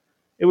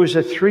 It was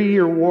a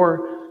 3-year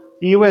war.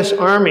 The U.S.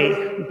 Army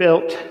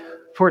built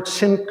Fort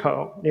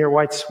Simcoe near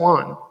White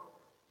Swan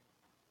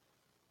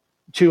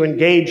to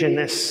engage in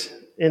this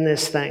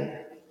thing.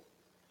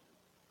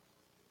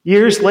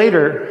 Years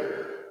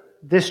later,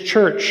 this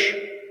church,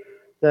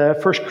 the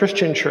First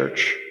Christian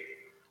Church,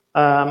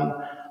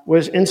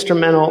 was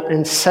instrumental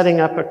in setting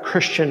up a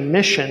Christian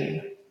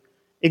mission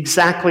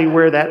exactly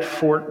where that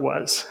fort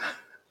was.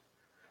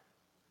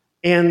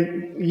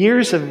 And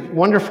years of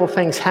wonderful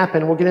things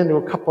happened. We'll get into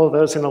a couple of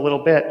those in a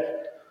little bit.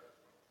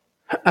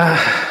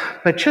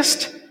 But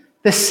just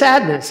the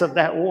sadness of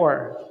that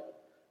war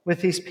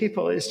with these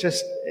people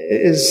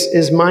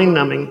is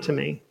mind-numbing to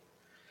me.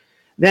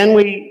 Then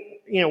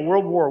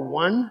World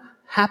War I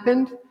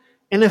happened,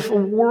 and if a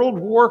world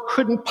war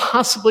couldn't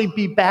possibly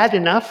be bad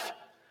enough,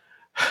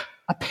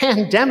 a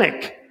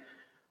pandemic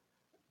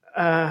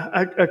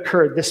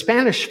occurred, the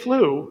Spanish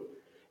flu,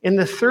 in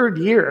the third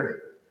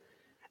year.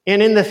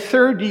 And in the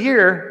third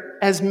year,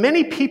 as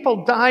many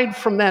people died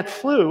from that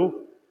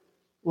flu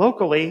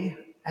locally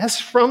as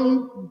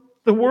from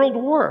the World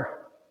War.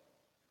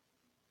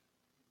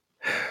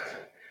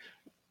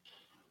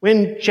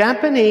 When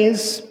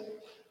Japanese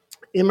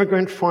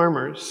immigrant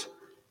farmers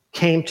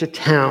came to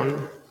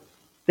town,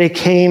 they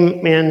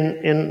came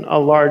in a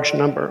large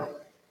number.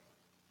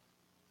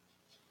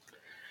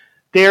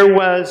 There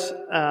was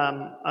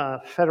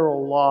a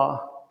federal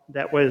law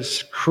that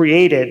was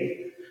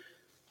created,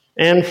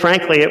 and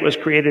frankly, it was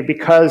created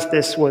because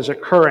this was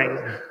occurring,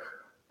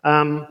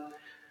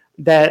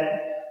 that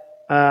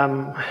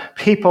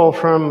people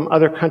from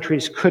other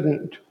countries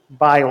couldn't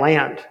buy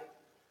land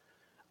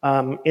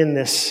in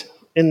this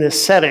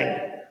setting.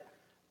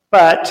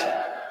 But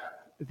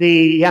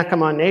the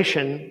Yakama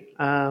Nation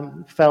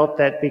felt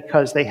that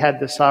because they had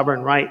the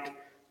sovereign right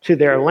to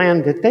their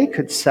land, that they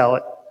could sell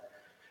it,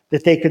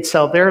 that they could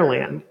sell their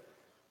land.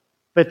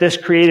 But this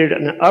created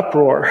an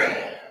uproar.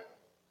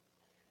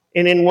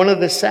 And in one of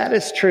the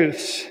saddest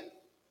truths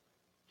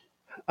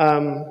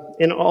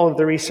in all of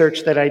the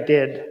research that I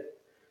did,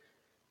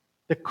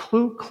 the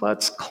Ku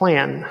Klux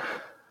Klan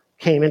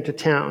came into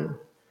town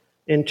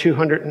in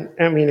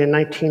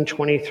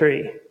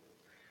 1923.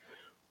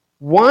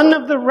 One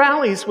of the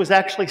rallies was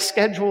actually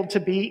scheduled to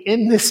be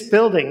in this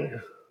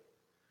building,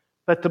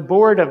 but the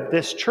board of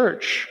this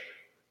church,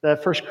 the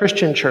First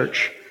Christian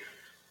Church,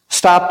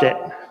 stopped it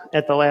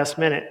at the last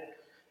minute.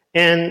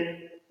 And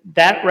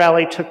that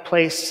rally took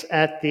place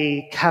at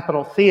the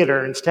Capitol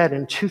Theater instead,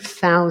 and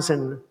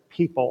 2,000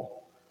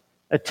 people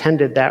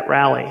attended that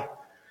rally.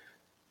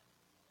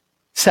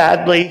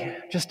 Sadly,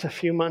 just a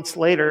few months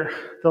later,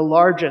 the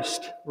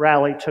largest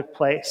rally took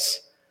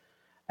place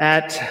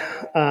at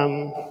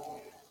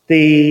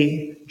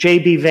the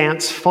J.B.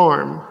 Vance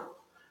farm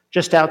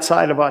just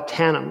outside of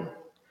Ottanum.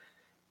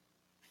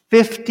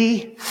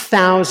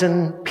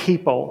 50,000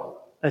 people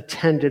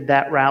attended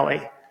that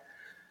rally.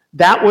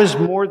 That was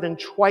more than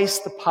twice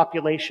the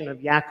population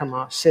of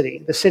Yakima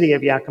City, the city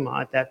of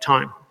Yakima at that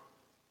time.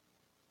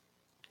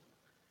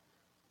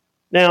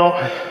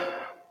 Now,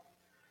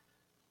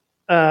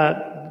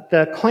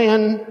 the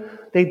Klan,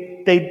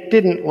 they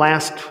didn't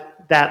last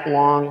that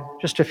long,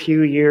 just a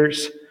few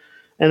years,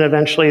 and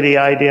eventually the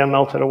idea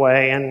melted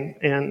away,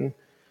 and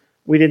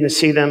we didn't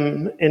see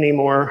them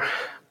anymore.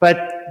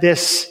 But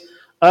this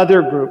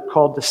other group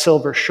called the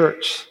Silver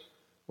Shirts,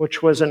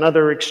 which was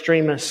another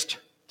extremist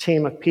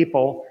team of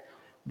people,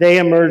 they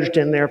emerged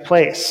in their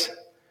place.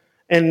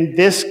 And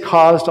this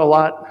caused a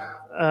lot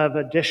of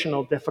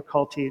additional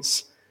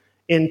difficulties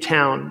in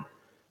town,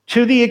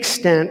 to the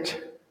extent,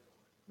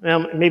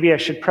 well, maybe I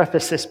should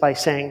preface this by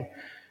saying,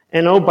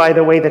 and oh, by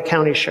the way, the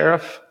county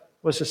sheriff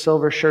was a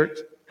Silver Shirt.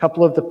 A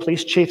couple of the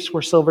police chiefs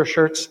were Silver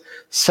Shirts.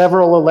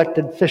 Several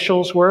elected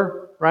officials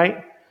were,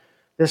 right?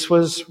 This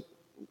was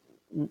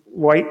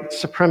white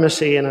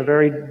supremacy in a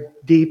very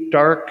deep,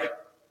 dark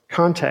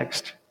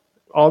context,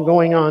 all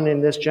going on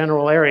in this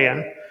general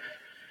area.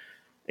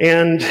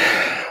 And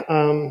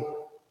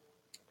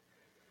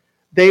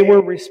they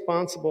were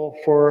responsible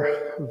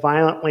for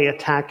violently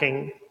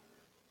attacking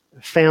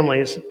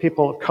families,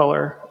 people of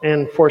color,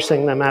 and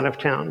forcing them out of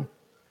town.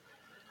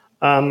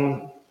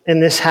 And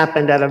this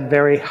happened at a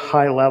very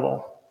high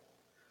level.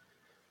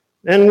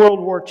 Then World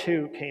War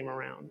II came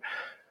around,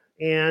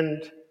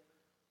 and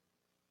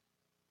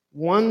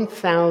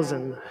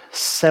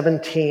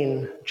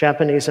 1,017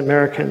 Japanese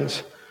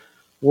Americans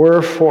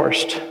were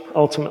forced,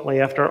 ultimately,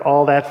 after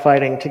all that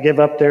fighting, to give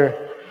up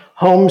their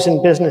homes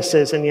and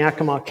businesses in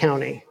Yakima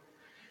County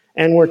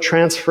and were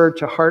transferred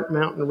to Heart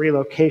Mountain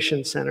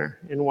Relocation Center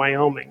in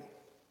Wyoming.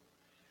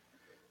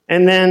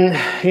 And then,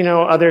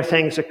 other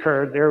things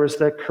occurred. There was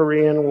the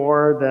Korean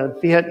War. The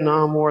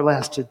Vietnam War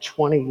lasted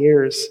 20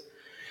 years.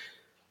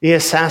 The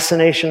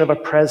assassination of a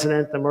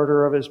president, the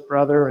murder of his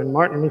brother, and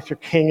Martin Luther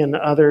King and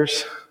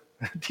others.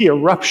 The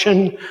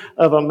eruption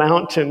of a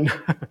mountain.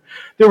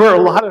 There were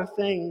a lot of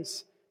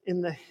things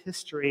in the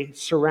history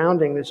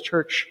surrounding this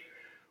church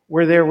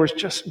where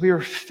we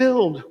were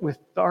filled with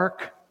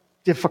dark,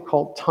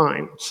 difficult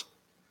times.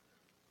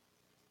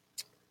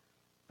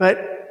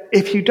 But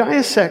if you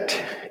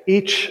dissect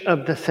each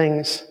of the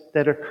things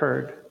that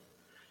occurred,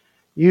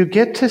 you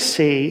get to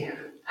see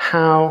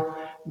how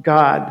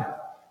God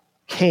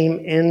came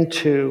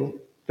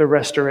into the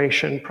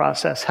restoration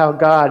process, how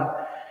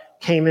God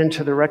came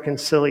into the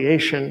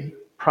reconciliation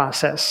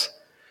process.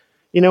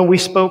 We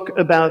spoke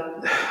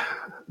about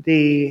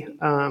the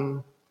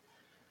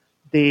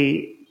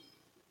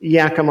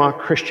Yakima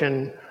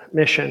Christian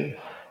Mission.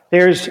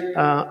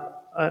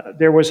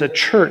 There was a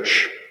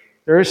church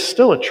There is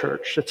still a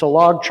church. It's a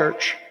log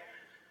church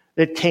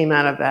that came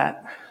out of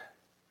that.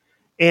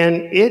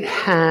 And it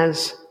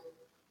has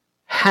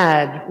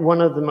had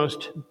one of the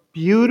most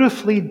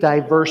beautifully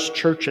diverse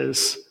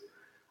churches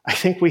I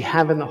think we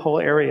have in the whole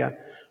area,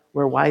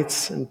 where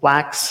whites and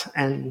blacks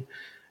and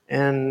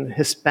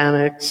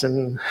Hispanics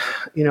and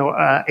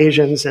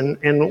Asians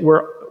and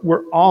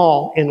we're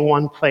all in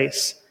one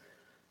place,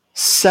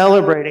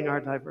 celebrating our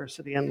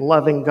diversity and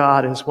loving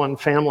God as one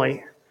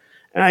family.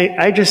 And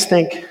I just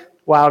think,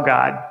 wow,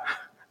 God.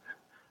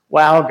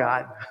 Wow,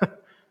 God.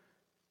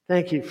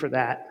 Thank you for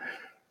that,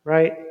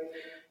 right?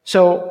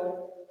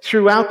 So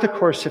throughout the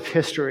course of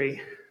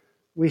history,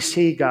 we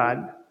see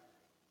God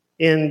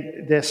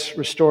in this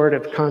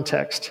restorative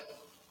context.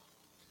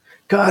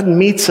 God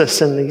meets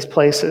us in these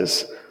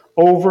places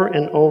over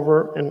and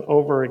over and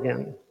over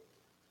again.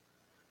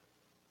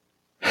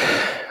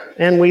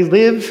 And we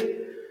live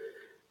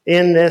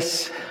in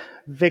this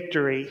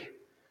victory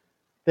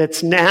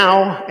that's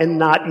now and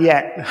not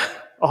yet,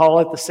 all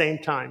at the same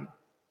time,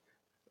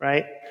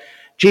 right?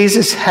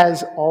 Jesus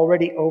has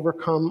already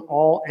overcome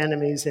all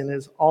enemies and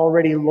is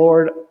already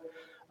Lord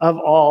of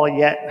all,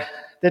 yet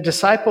the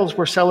disciples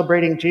were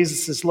celebrating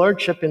Jesus'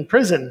 lordship in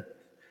prison,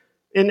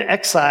 in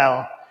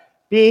exile,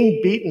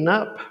 being beaten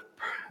up,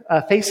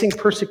 facing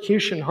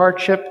persecution,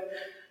 hardship,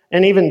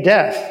 and even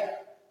death.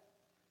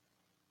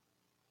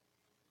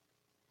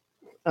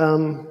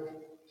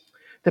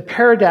 The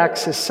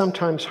paradox is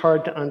sometimes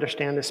hard to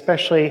understand,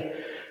 especially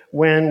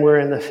when we're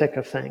in the thick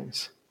of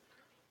things.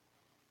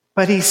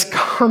 But he's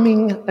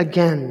coming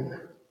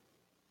again.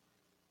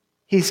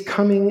 He's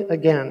coming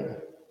again.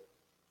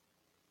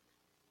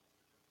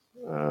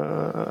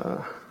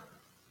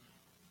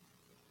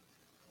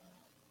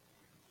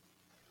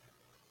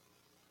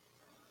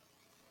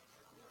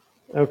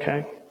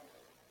 Okay.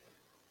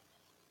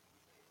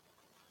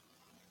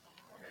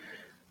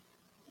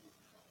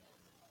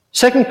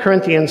 Second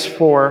Corinthians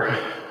 4,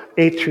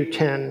 8 through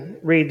 10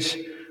 reads,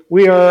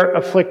 "We are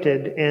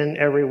afflicted in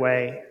every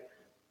way,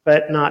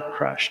 but not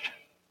crushed.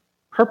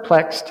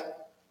 Perplexed,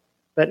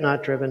 but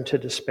not driven to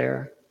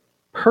despair.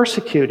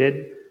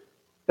 Persecuted,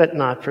 but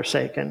not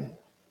forsaken.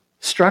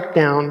 Struck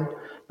down,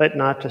 but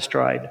not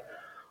destroyed.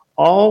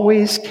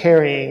 Always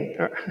carrying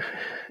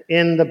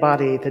in the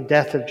body the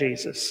death of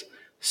Jesus,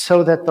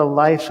 so that the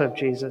life of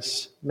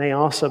Jesus may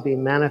also be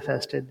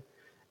manifested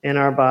in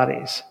our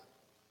bodies."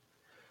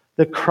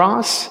 The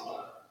cross,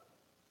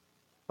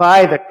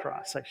 by the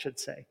cross, I should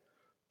say,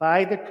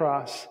 by the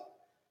cross,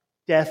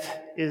 death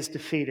is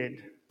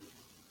defeated.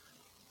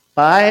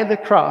 By the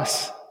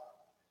cross,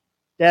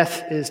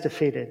 death is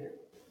defeated.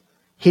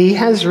 He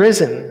has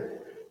risen.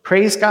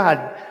 Praise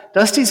God.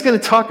 Dusty's going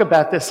to talk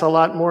about this a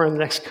lot more in the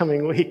next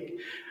coming week.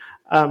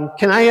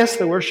 Can I ask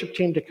the worship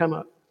team to come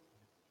up?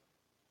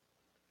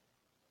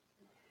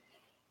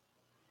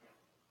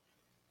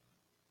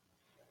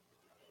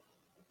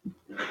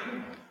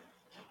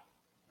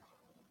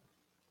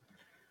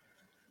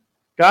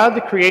 God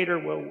the Creator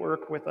will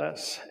work with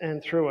us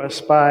and through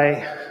us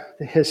by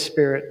His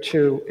Spirit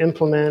to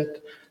implement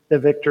the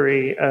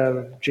victory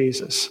of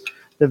Jesus,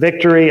 the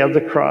victory of the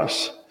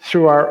cross,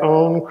 through our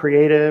own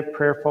creative,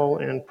 prayerful,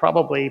 and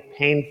probably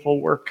painful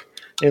work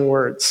in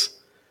words.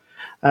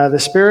 The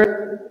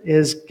Spirit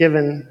is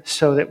given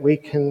so that we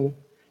can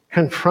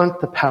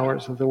confront the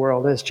powers of the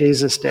world as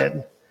Jesus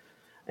did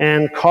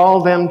and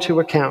call them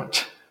to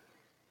account.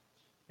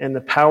 And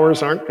the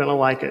powers aren't going to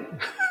like it.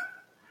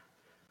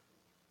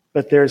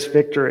 But there's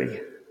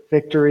victory.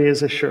 Victory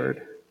is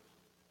assured.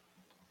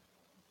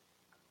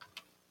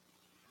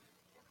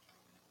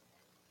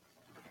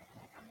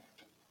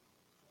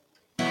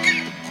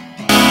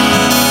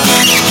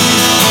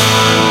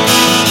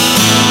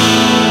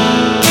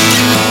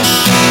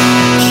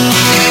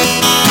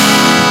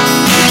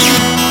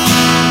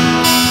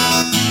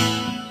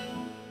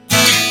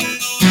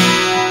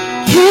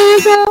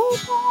 Can't go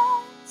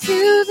back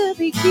to the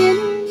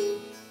beginning.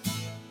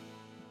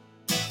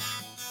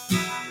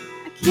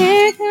 I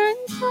can't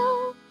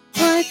control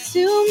what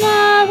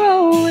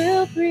tomorrow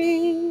will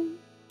bring.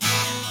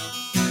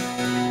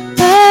 But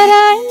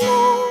I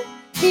know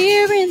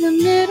here in the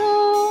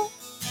middle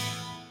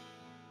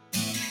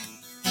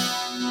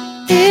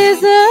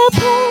is a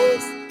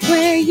place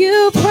where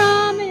you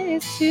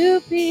promised to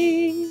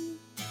be.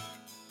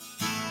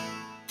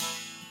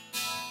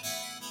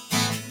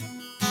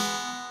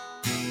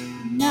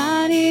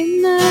 Not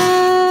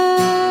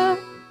enough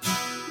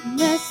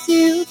unless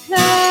you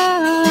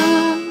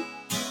come.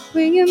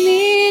 Will you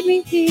meet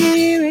me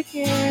here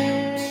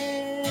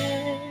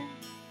again?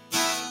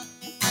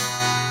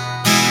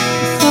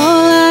 'Cause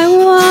all I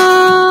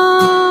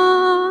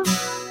want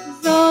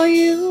is all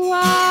you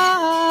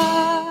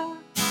are.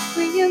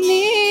 Will you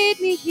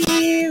meet me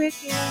here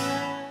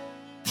again?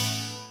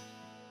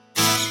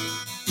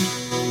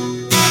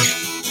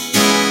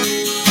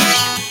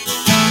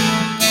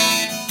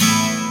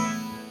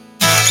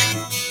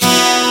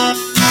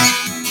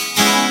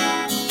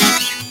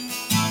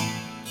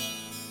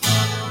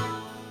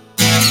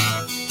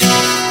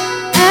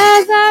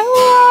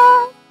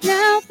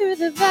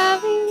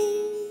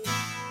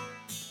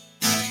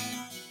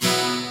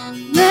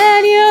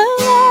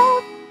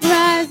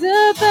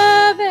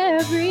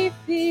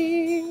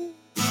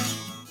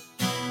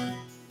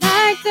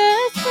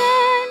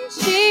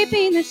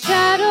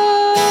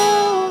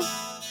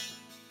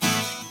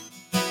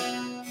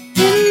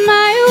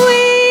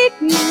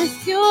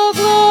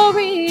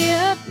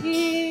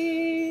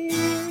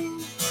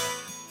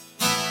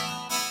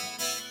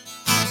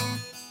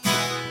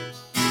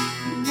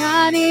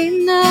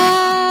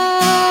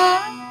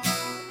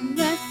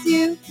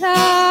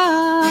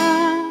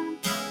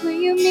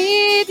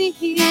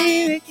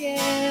 here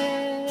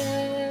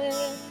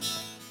again.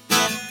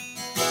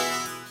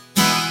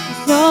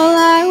 'Cause all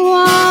I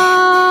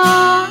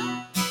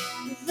want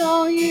is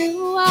all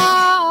you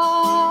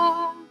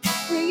are.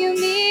 Will you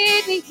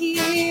meet me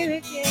here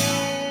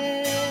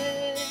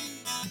again?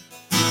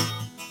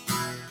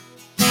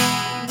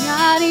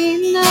 Not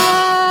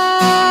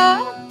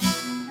enough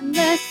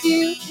unless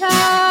you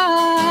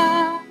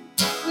come.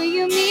 Will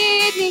you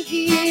meet me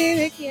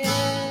here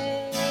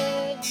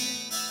again?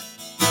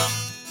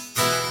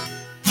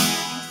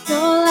 It's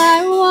all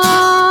I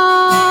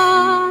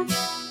want,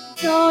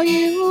 it's all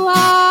you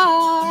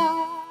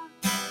are.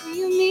 Will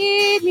you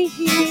meet me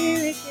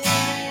here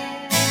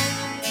again?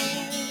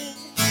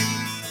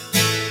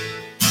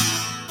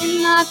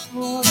 And not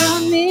for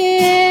a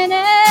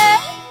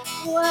minute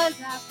was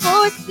I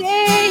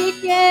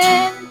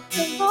forsaken.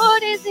 The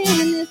Lord is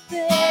in this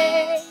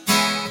place.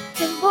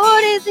 The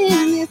Lord is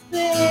in this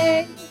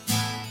place.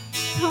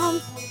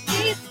 Come,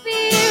 Holy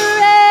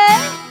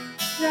Spirit,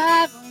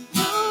 drive on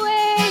the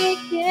way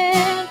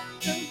again.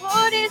 The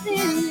Lord is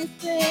in this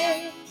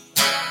place.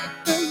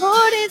 The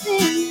Lord is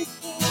in this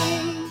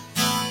place.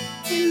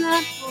 And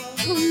not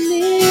for a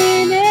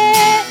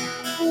minute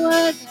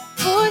was I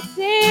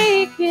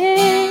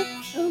forsaken.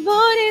 The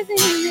Lord is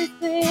in this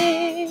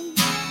place.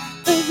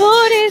 The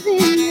Lord is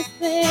in this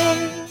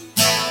place.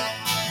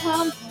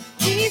 Come,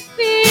 Holy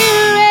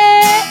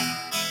Spirit,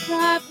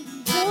 drive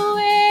on the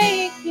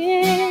way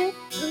again.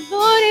 The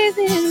Lord is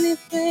in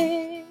this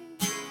place.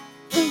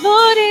 The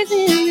Lord is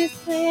in this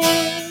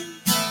place.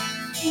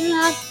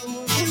 Not for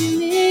a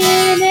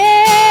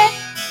minute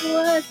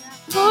was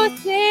I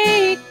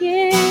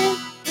forsaken.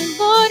 The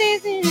Lord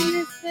is in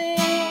this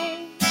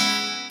place.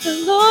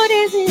 The Lord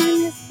is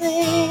in this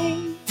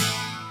place.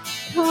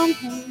 Come,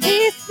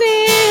 Holy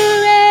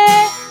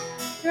Spirit,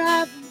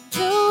 drive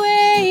the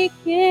way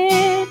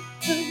again.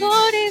 The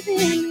Lord is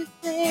in this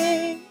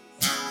place.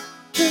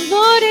 The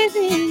Lord is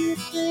in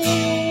this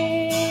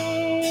place.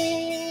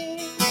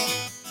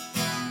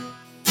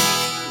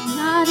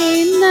 Not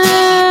enough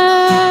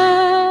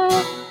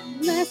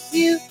unless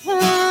you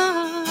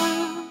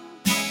come.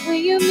 Will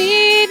you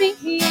meet me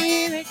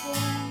here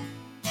again?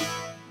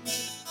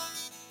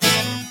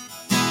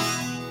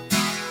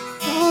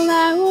 All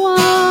I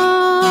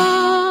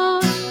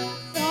want,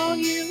 all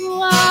you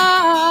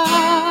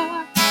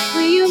are.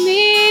 Will you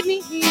meet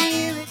me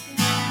here again?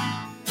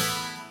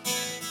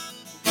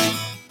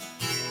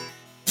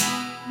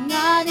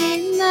 Not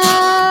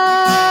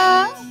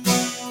enough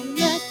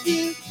unless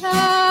you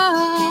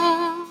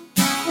come.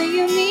 Will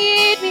you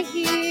meet me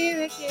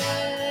here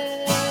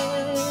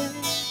again?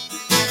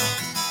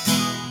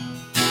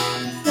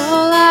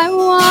 All I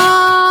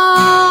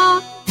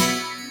want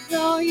is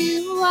all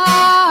you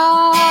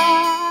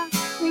are.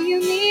 Will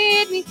you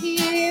meet me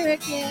here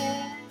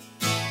again?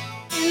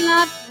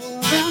 Not for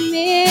a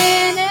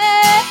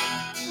minute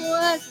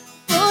was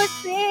I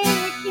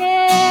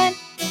forsaken.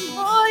 The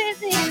Lord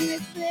is in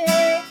this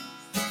place.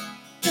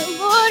 The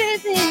Lord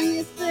is in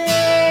this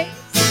place.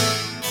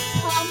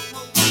 Come,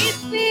 Holy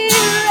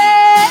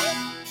Spirit,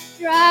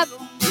 drive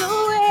on the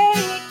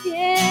way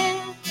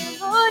again. The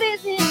Lord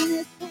is in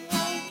this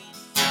place.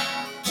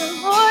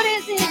 The Lord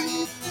is in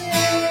this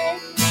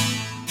place.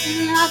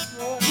 Not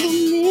for a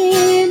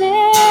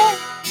minute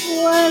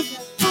was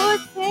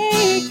I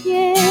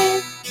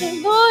forsaken.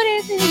 The Lord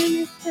is in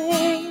this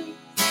place.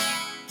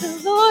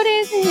 The Lord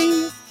is in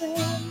this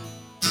place.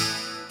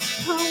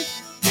 Come,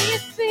 Holy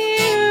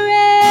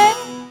Spirit,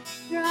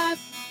 drive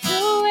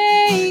the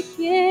way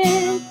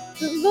again.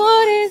 The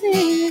Lord is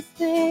in this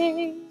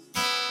place.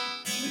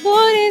 The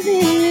Lord is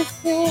in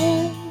this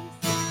place.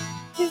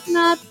 It's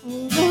not for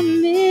a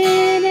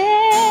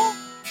minute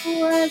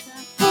was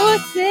I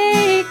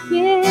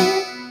forsaken.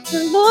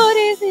 The Lord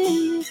is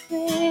in this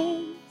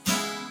place.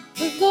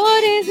 The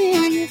Lord is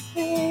in this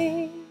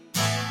place.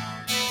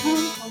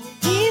 Come,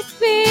 Holy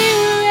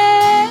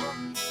Spirit,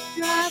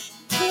 drive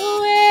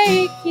the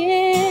way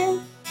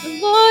again.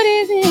 The Lord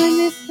is in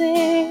this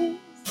place.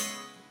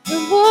 The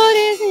Lord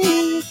is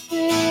in this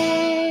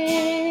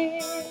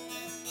place.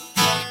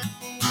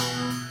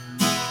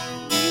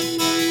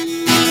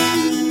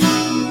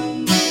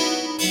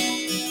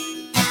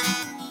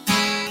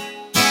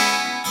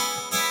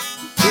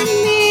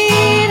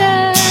 Meet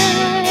us,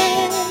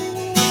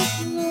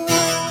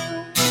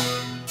 Lord.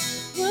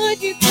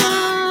 Would you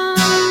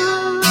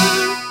come,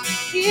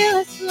 heal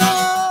us,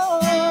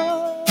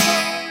 Lord?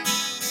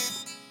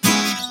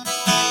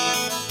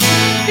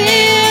 Fill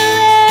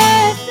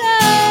us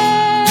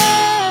up,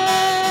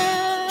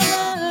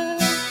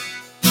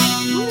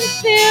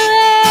 fill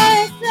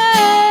us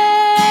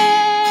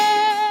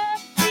up.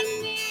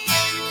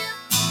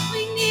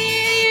 We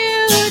need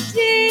you,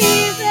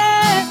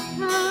 Jesus.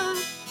 Come,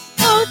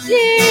 oh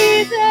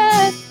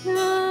Jesus,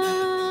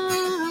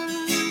 come.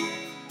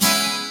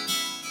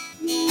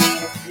 Meet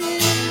us in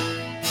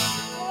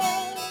this place.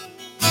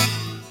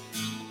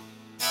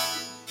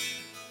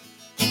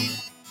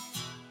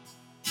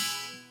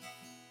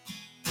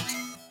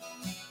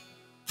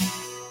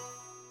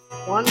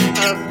 One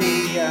of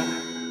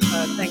the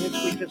things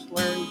we just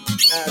learned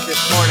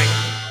this morning.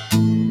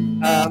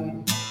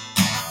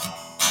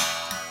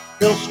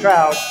 Bill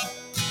Stroud,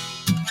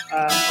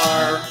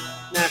 our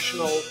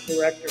national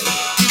director,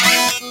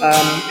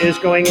 is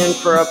going in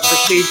for a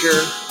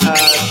procedure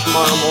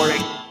tomorrow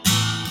morning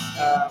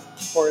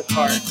for his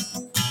heart,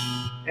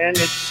 and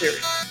it's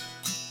serious.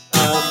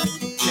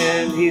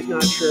 And he's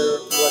not sure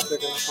what they're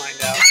going to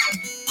find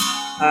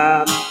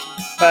out.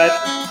 But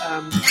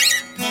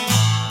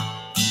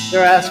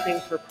they're asking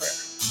for prayer.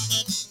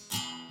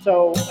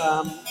 So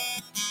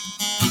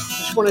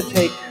just want to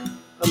take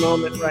a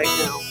moment right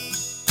now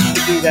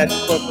to do that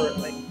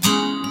corporately.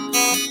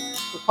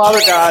 So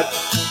Father God,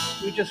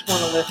 we just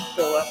want to lift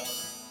Phil up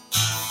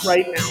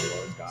right now,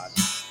 Lord God.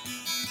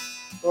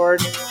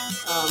 Lord,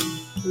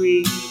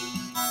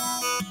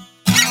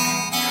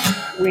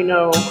 we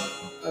know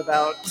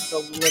about the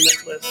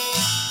limitless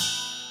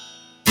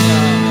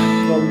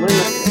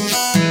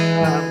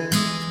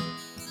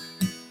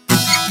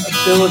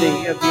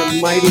ability of your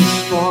mighty,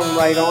 strong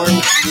right arm to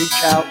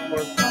reach out,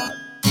 Lord God,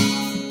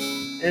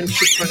 and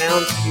to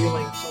pronounce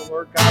healing. So,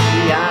 Lord God,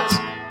 we ask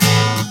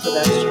for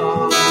that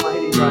strong,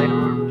 mighty right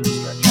arm to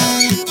stretch out.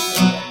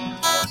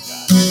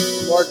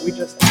 Lord, we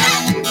just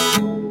ask you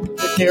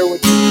that there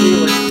would be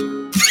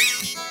healing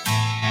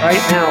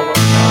right now, Lord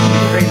God.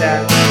 We pray that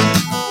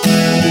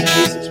in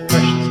Jesus'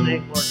 precious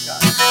name, Lord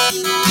God.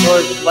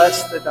 Lord,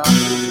 bless the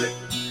doctors that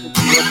could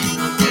be working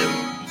on him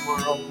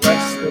tomorrow.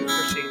 Bless the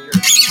procedure.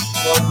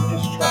 Lord, we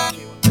just trust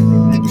you and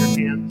leave it in your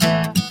hands.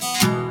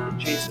 In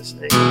Jesus'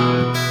 name.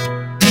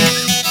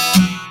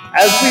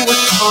 As we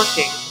were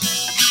talking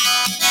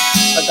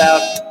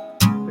about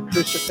the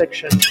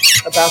crucifixion,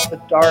 about the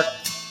dark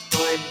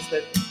times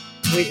that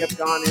we have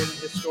gone in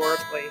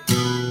historically,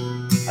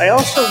 I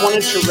also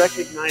wanted to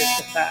recognize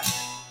the fact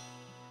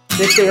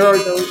that there are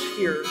those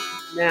here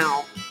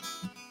now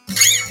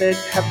that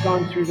have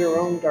gone through their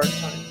own dark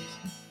times,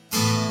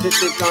 that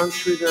they've gone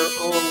through their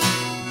own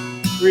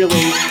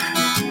really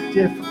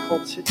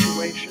difficult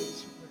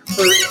situations,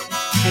 hurt,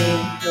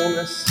 pain,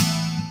 illness,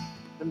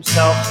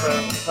 themselves or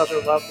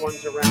other loved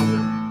ones around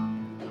them.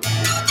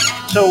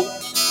 So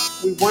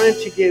we wanted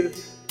to give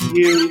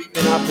you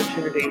an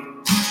opportunity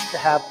to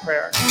have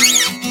prayer.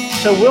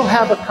 So we'll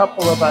have a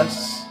couple of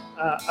us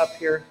up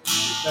here.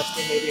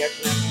 Dustin, maybe I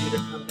can ask you to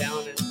come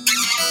down and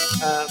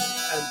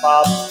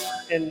Bob,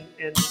 and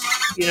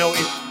you know,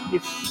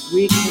 if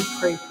we can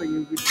pray for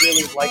you, we'd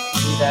really like to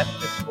do that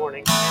this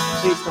morning.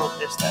 Please don't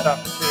miss that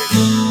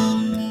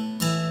opportunity.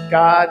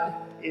 God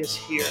is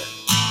here.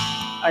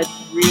 I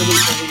really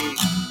believe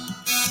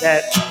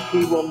that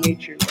he will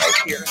meet you right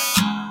here.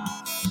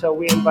 So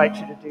we invite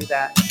you to do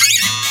that.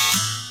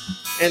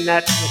 And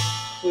that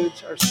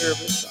concludes our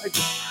service. I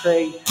just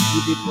pray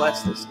you be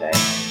blessed this day.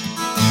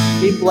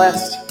 Be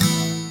blessed.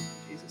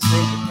 In Jesus'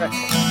 name we pray.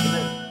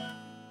 Amen.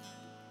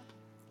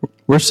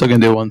 We're still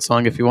going to do one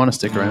song if you want to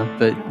stick around,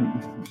 but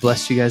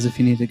bless you guys if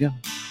you need to go.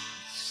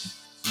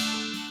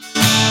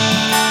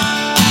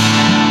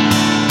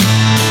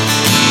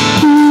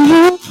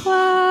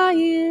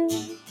 Quiet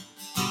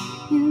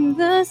in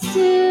the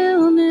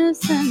stillness,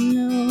 I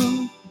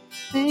know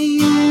that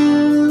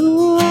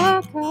you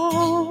are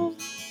God.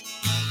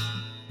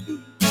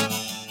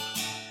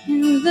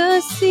 In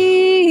the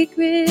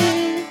secret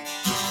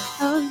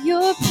of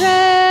your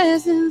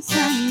presence,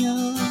 I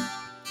know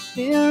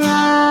where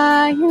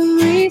I am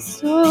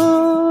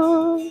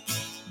restored.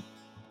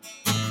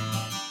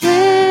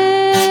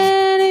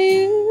 When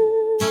you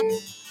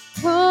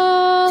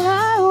call,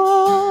 I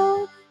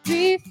won't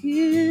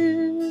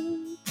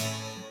refuse.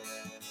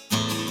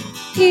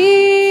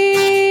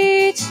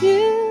 Each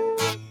new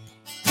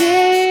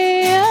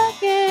day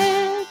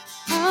again,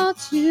 I'll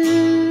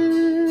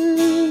choose.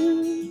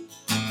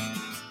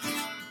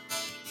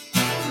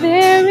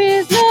 There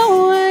is no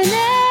one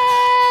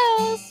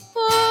else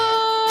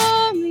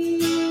for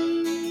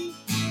me,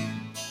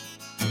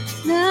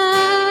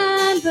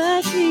 none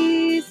but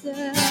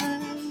Jesus,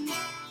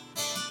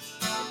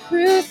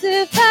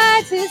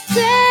 crucified to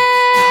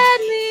set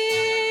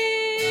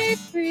me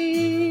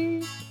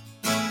free.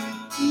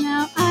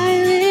 Now I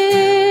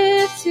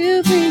live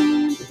to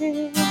bring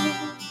him praise.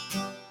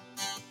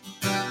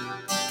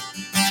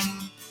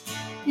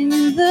 In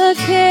the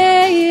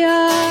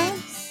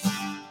chaos,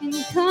 in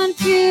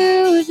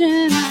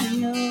confusion, I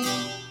know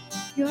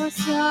you're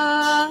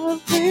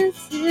sovereign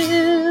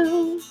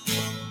still.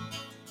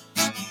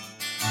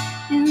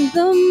 In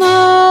the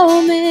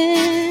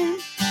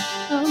moment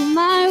of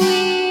my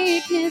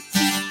weakness,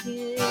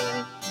 you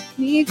give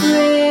me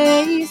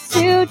grace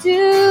to do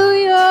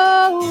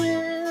your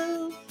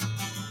will.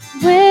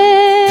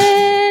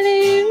 When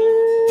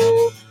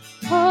you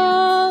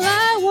call,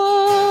 I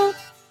won't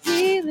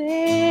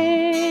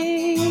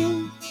delay.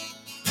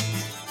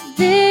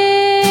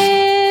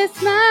 This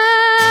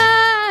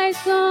my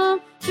song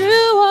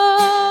through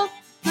all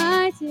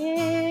my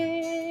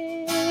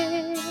days.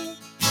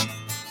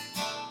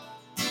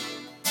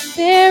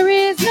 There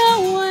is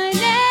no one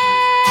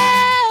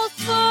else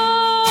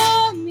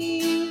for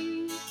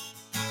me,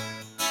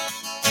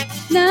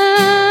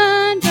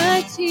 none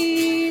but Jesus.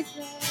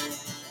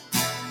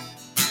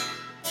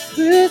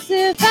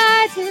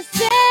 crucified to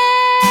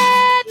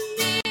set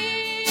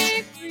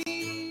me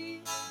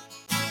free.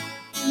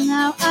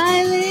 Now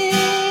I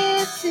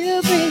live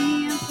to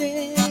bring Him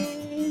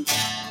praise.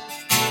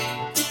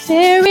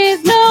 There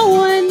is no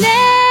one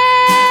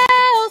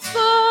else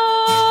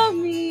for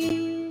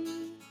me,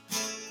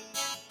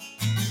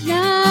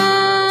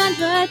 none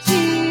but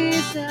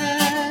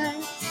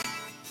Jesus,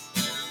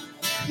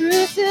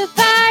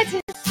 crucified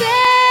to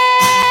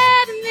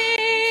set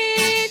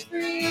me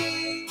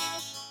free.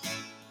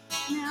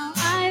 Now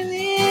I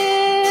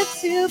live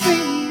to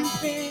bring Him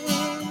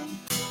praise.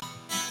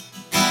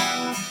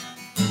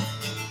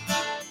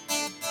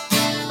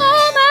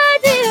 All my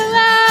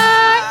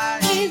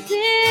delight is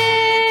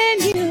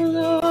in You,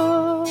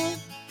 Lord.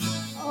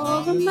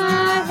 All of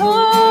my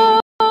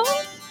hope,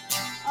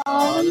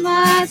 all of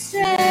my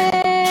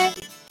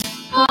strength,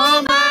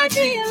 all my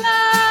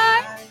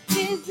delight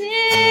is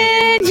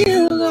in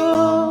You,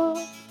 Lord,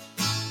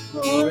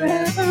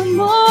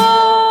 forevermore.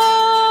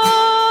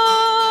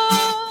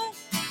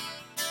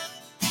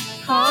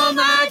 All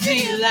my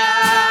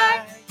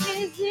delight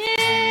is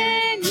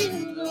in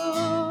You,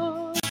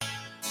 Lord.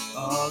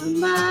 All of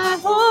my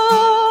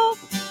hope,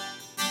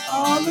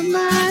 all of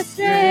my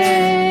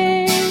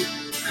strength,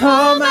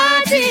 all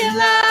my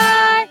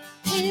delight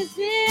is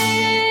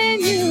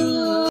in You,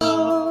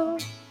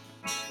 Lord,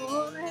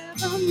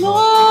 forevermore.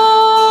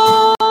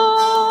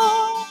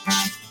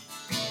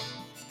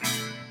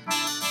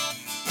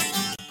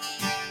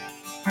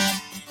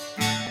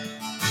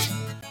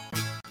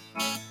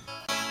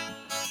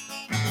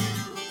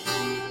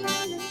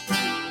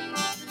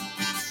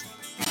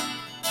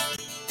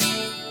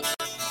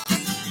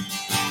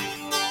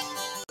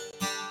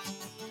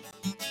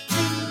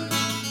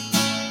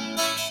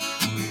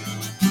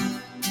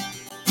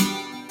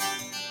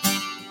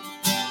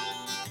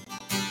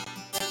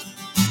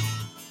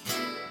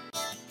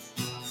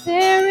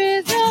 There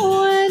is no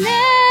one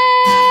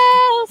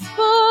else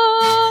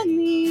for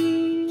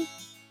me,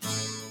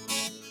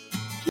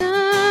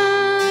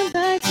 none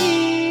but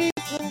Jesus,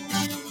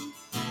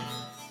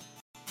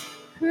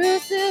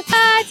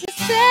 crucified to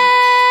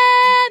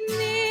set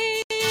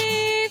me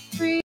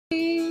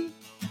free.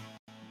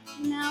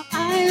 Now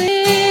I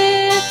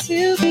live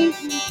to bring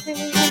Him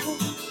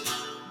praise.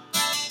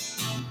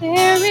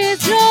 There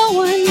is no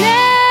one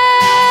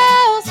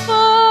else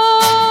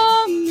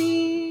for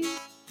me,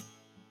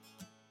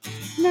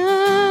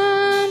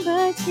 none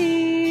but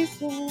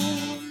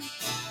Jesus,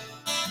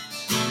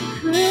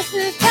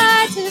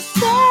 crucified to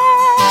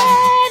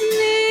set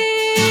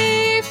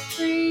me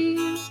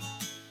free.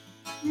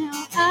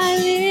 Now I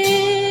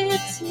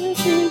live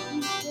to bring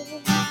Him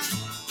praise.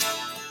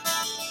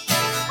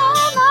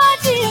 All my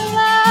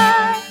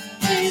delight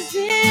is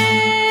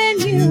in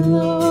You,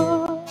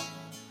 Lord.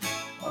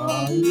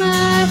 All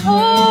my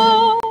hope,